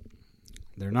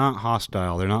 They're not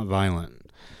hostile. They're not violent.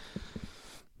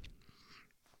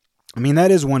 I mean,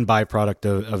 that is one byproduct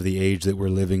of the age that we're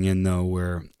living in, though,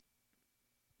 where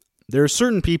there are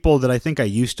certain people that I think I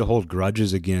used to hold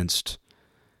grudges against.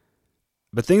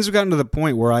 But things have gotten to the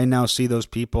point where I now see those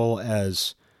people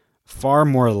as far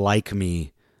more like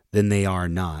me than they are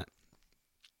not.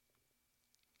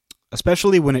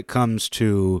 Especially when it comes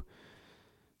to,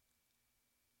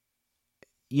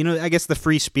 I guess the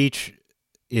free speech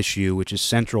issue, which is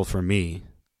central for me.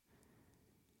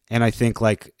 And I think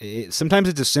sometimes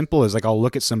it's as simple as like I'll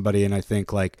look at somebody and I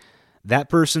think like that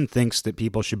person thinks that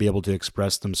people should be able to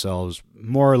express themselves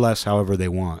more or less however they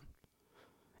want.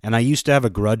 And I used to have a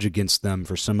grudge against them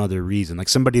for some other reason, like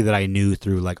somebody that I knew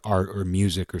through like art or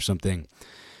music or something.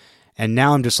 And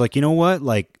now I'm just like, you know what?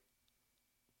 Like,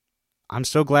 I'm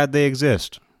so glad they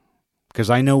exist because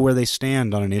I know where they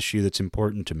stand on an issue that's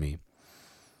important to me.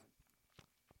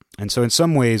 And so in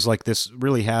some ways, like this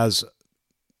really has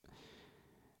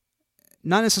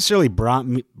not necessarily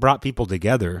brought people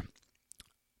together,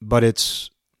 but it's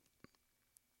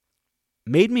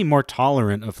made me more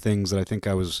tolerant of things that I think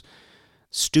I was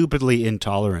stupidly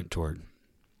intolerant toward.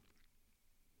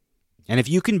 And if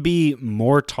you can be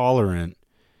more tolerant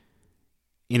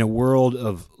in a world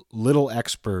of little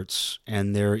experts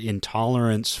and their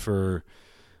intolerance for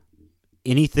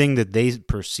anything that they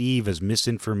perceive as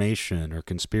misinformation or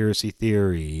conspiracy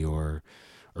theory or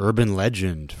urban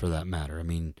legend, for that matter. I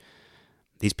mean,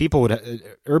 these people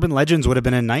urban legends would have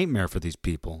been a nightmare for these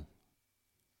people.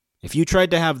 If you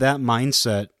tried to have that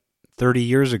mindset 30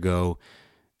 years ago,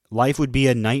 life would be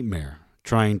a nightmare,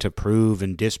 trying to prove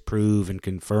and disprove and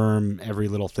confirm every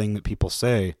little thing that people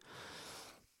say.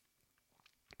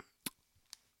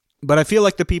 But I feel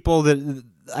like the people that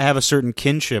I have a certain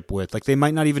kinship with, like they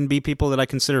might not even be people that I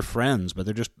consider friends, but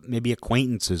they're just maybe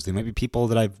acquaintances. They might be people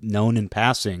that I've known in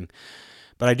passing.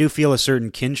 But I do feel a certain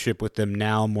kinship with them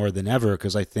now more than ever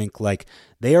because I think like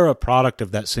they are a product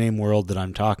of that same world that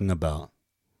I'm talking about.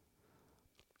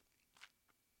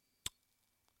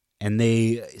 And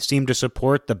they seem to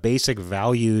support the basic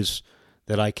values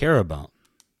that I care about.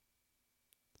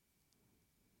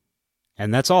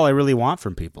 And that's all I really want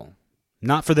from people.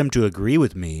 Not for them to agree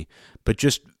with me, but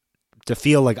just to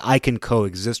feel like I can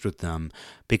coexist with them.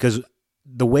 Because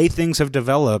the way things have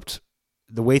developed,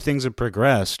 the way things have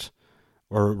progressed,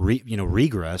 or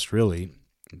regressed, really,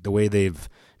 the way they've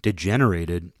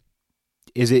degenerated,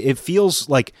 is it feels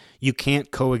like you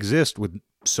can't coexist with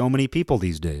so many people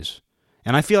these days.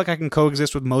 And I feel like I can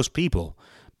coexist with most people.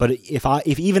 But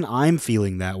if even I'm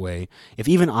feeling that way, if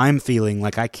even I'm feeling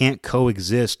like I can't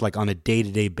coexist like on a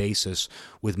day-to-day basis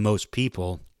with most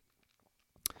people,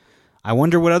 I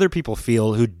wonder what other people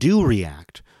feel who do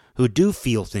react, who do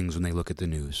feel things when they look at the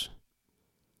news.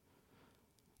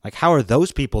 Like, how are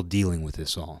those people dealing with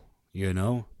this all, you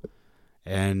know?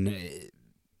 And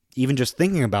even just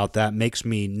thinking about that makes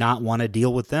me not want to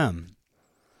deal with them.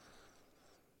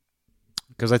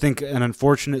 Because I think an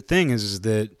unfortunate thing is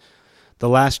that the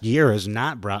last year has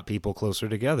not brought people closer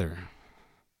together.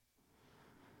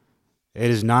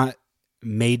 It has not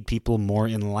made people more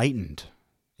enlightened.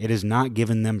 It has not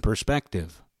given them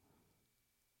perspective.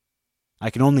 I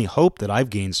can only hope that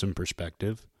I've gained some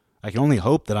perspective. I can only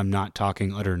hope that I'm not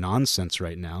talking utter nonsense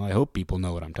right now. I hope people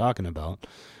know what I'm talking about.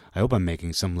 I hope I'm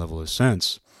making some level of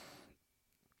sense.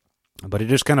 But it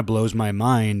just kind of blows my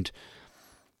mind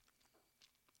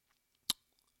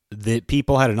that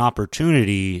people had an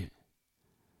opportunity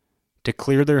to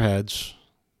clear their heads,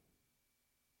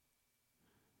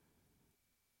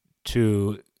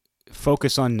 to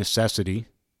focus on necessity,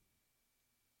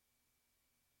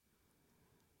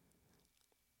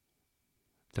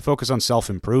 to focus on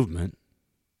self-improvement.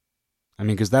 I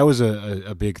mean, because that was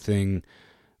a big thing,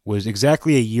 was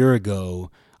exactly a year ago,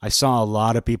 I saw a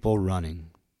lot of people running.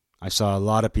 I saw a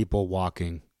lot of people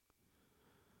walking.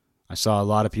 I saw a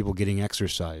lot of people getting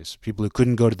exercise. People who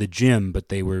couldn't go to the gym, but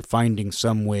they were finding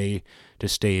some way to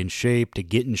stay in shape, to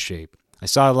get in shape. I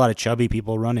saw a lot of chubby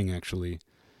people running, actually.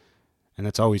 And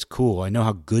that's always cool. I know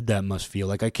how good that must feel.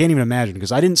 Like, I can't even imagine,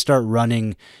 because I didn't start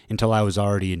running until I was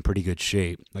already in pretty good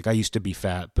shape. Like, I used to be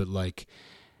fat, but, like,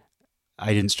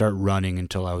 I didn't start running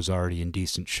until I was already in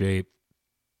decent shape.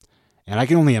 And I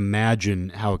can only imagine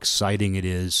how exciting it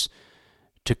is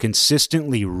to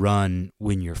consistently run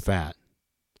when you're fat.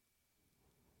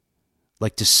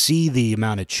 Like, to see the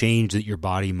amount of change that your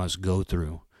body must go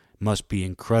through must be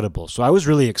incredible. So I was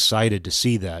really excited to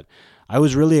see that. I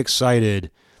was really excited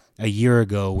a year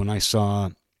ago when I saw,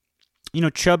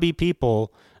 chubby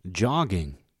people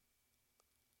jogging.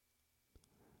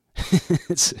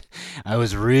 I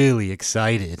was really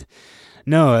excited.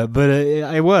 No, but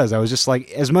I was just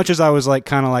like, as much as I was like,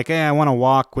 kind of like, hey, I want to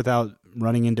walk without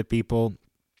running into people,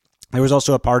 there was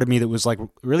also a part of me that was like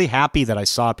really happy that I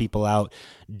saw people out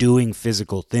doing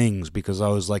physical things, because I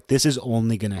was like, this is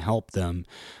only going to help them.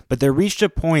 But there reached a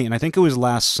point, and I think it was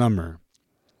last summer.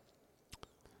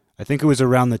 I think it was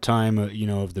around the time,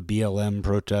 of the BLM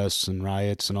protests and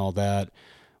riots and all that,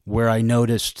 where I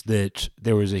noticed that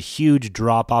there was a huge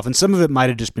drop off, and some of it might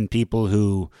have just been people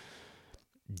who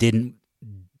didn't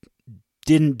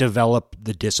develop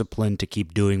the discipline to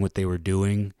keep doing what they were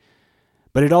doing.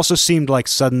 But it also seemed like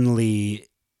suddenly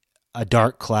a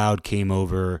dark cloud came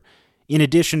over. In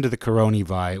addition to the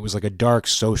coronavirus, it was like a dark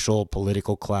social,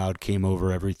 political cloud came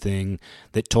over everything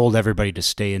that told everybody to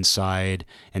stay inside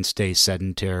and stay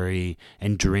sedentary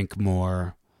and drink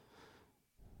more.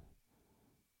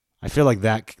 I feel like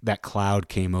that cloud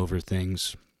came over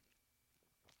things.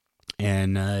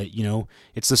 And,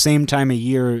 it's the same time of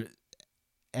year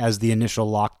as the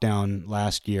initial lockdown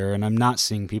last year, and I'm not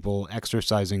seeing people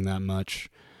exercising that much.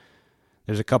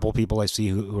 There's a couple people I see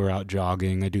who are out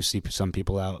jogging. I do see some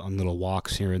people out on little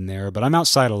walks here and there, but I'm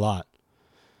outside a lot.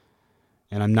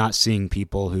 And I'm not seeing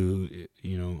people who,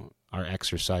 are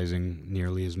exercising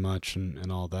nearly as much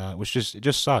and all that, which it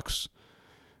just sucks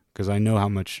because I know how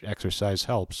much exercise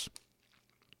helps.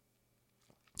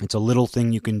 It's a little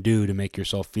thing you can do to make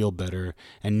yourself feel better,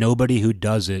 and nobody who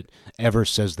does it ever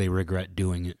says they regret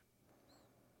doing it.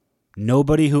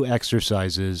 Nobody who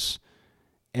exercises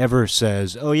ever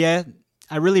says, oh yeah,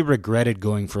 I really regretted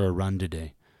going for a run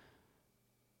today.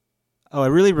 Oh, I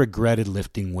really regretted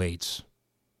lifting weights.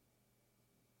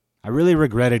 I really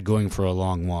regretted going for a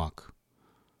long walk.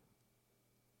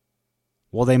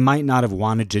 Well, they might not have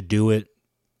wanted to do it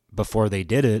before they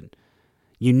did it.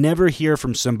 You never hear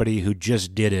from somebody who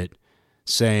just did it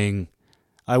saying,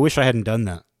 I wish I hadn't done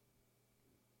that.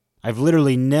 I've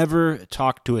literally never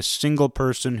talked to a single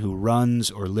person who runs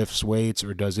or lifts weights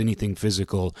or does anything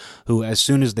physical who, as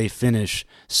soon as they finish,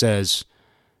 says,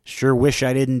 sure wish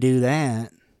I didn't do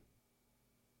that.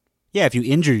 Yeah, if you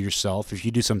injure yourself, if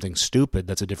you do something stupid,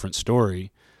 that's a different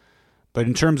story. But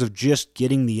in terms of just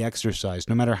getting the exercise,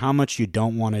 no matter how much you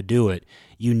don't want to do it,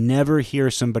 you never hear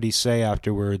somebody say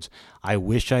afterwards, I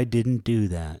wish I didn't do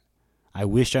that. I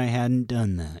wish I hadn't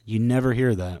done that. You never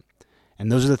hear that.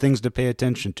 And those are the things to pay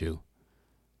attention to.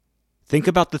 Think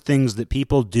about the things that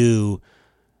people do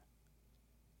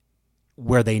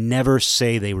where they never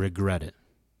say they regret it.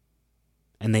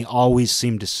 And they always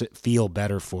seem to feel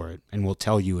better for it and will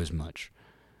tell you as much.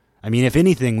 I mean, if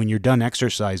anything, when you're done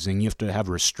exercising, you have to have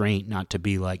restraint not to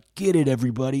be like, get it,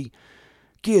 everybody.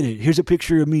 Get it. Here's a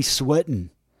picture of me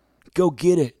sweating. Go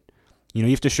get it. You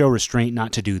have to show restraint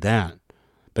not to do that.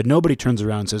 But nobody turns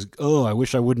around and says, oh, I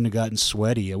wish I wouldn't have gotten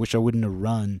sweaty. I wish I wouldn't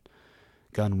have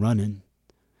gone running.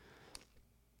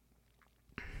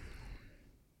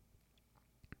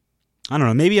 I don't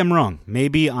know. Maybe I'm wrong.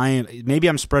 Maybe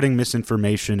I'm spreading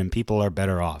misinformation and people are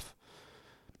better off.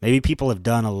 Maybe people have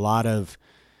done a lot of,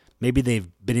 maybe they've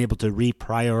been able to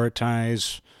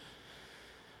reprioritize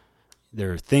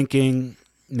their thinking.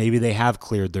 Maybe they have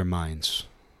cleared their minds.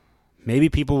 Maybe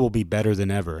people will be better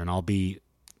than ever, and I'll be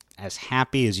as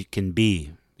happy as you can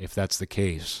be if that's the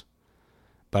case.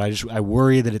 But I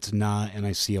worry that it's not, and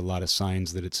I see a lot of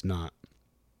signs that it's not.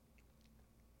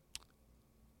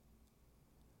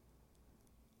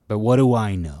 But what do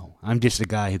I know? I'm just a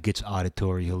guy who gets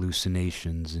auditory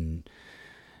hallucinations and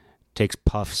takes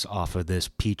puffs off of this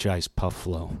peach ice puff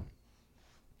flow.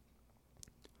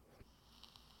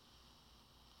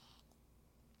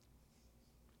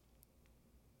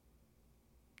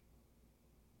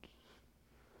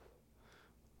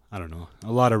 I don't know.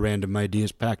 A lot of random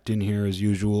ideas packed in here as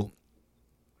usual.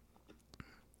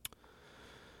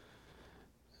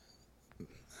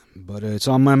 But it's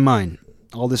on my mind.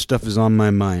 All this stuff is on my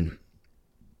mind.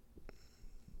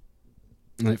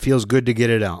 And it feels good to get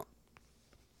it out.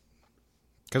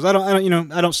 Because I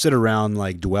don't sit around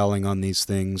like dwelling on these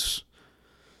things.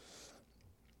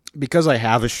 Because I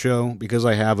have a show, because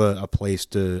I have a place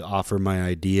to offer my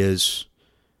ideas,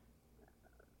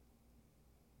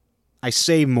 I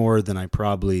say more than I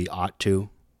probably ought to.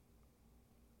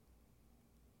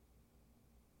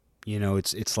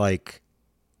 It's like,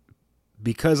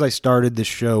 because I started this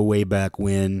show way back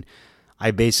when,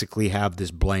 I basically have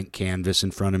this blank canvas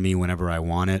in front of me whenever I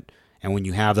want it. And when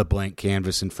you have the blank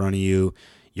canvas in front of you,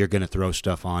 you're going to throw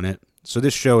stuff on it. So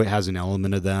this show, it has an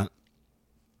element of that.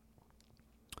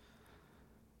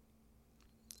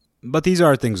 But these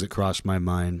are things that cross my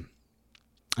mind.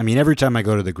 I mean, every time I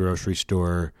go to the grocery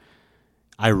store,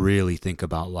 I really think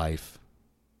about life.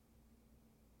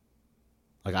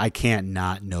 Like, I can't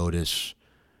not notice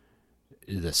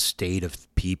the state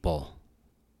of people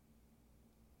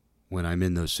when I'm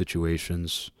in those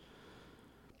situations.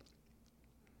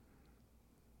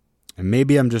 And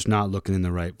maybe I'm just not looking in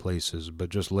the right places, but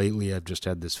just lately I've just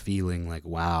had this feeling like,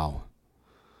 wow,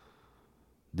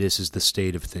 this is the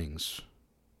state of things.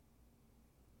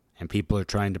 And people are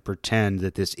trying to pretend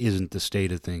that this isn't the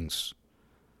state of things.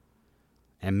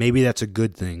 And maybe that's a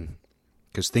good thing,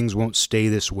 because things won't stay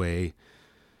this way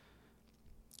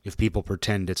if people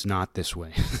pretend it's not this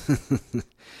way.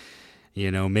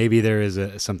 Maybe there is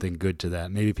something good to that.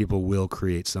 Maybe people will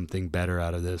create something better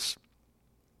out of this.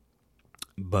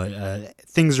 But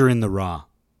things are in the raw.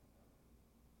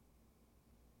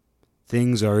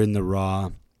 Things are in the raw,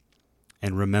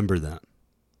 and remember that.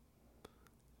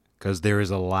 Because there is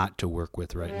a lot to work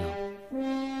with right now.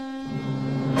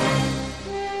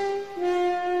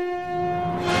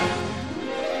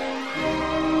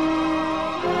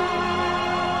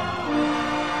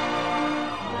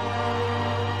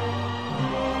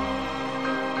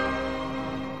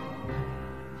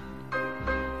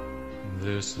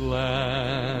 This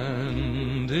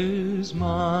land is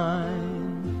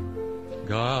mine.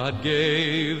 God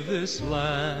gave this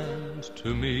land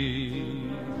to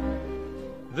me.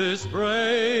 This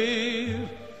brave,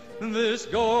 this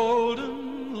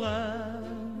golden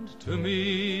land to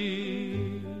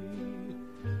me.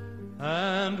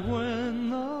 And when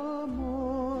the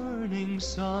morning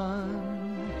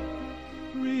sun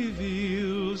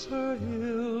reveals her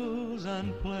hills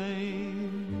and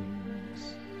plains,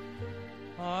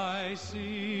 I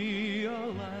see a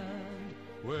land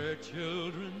where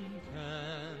children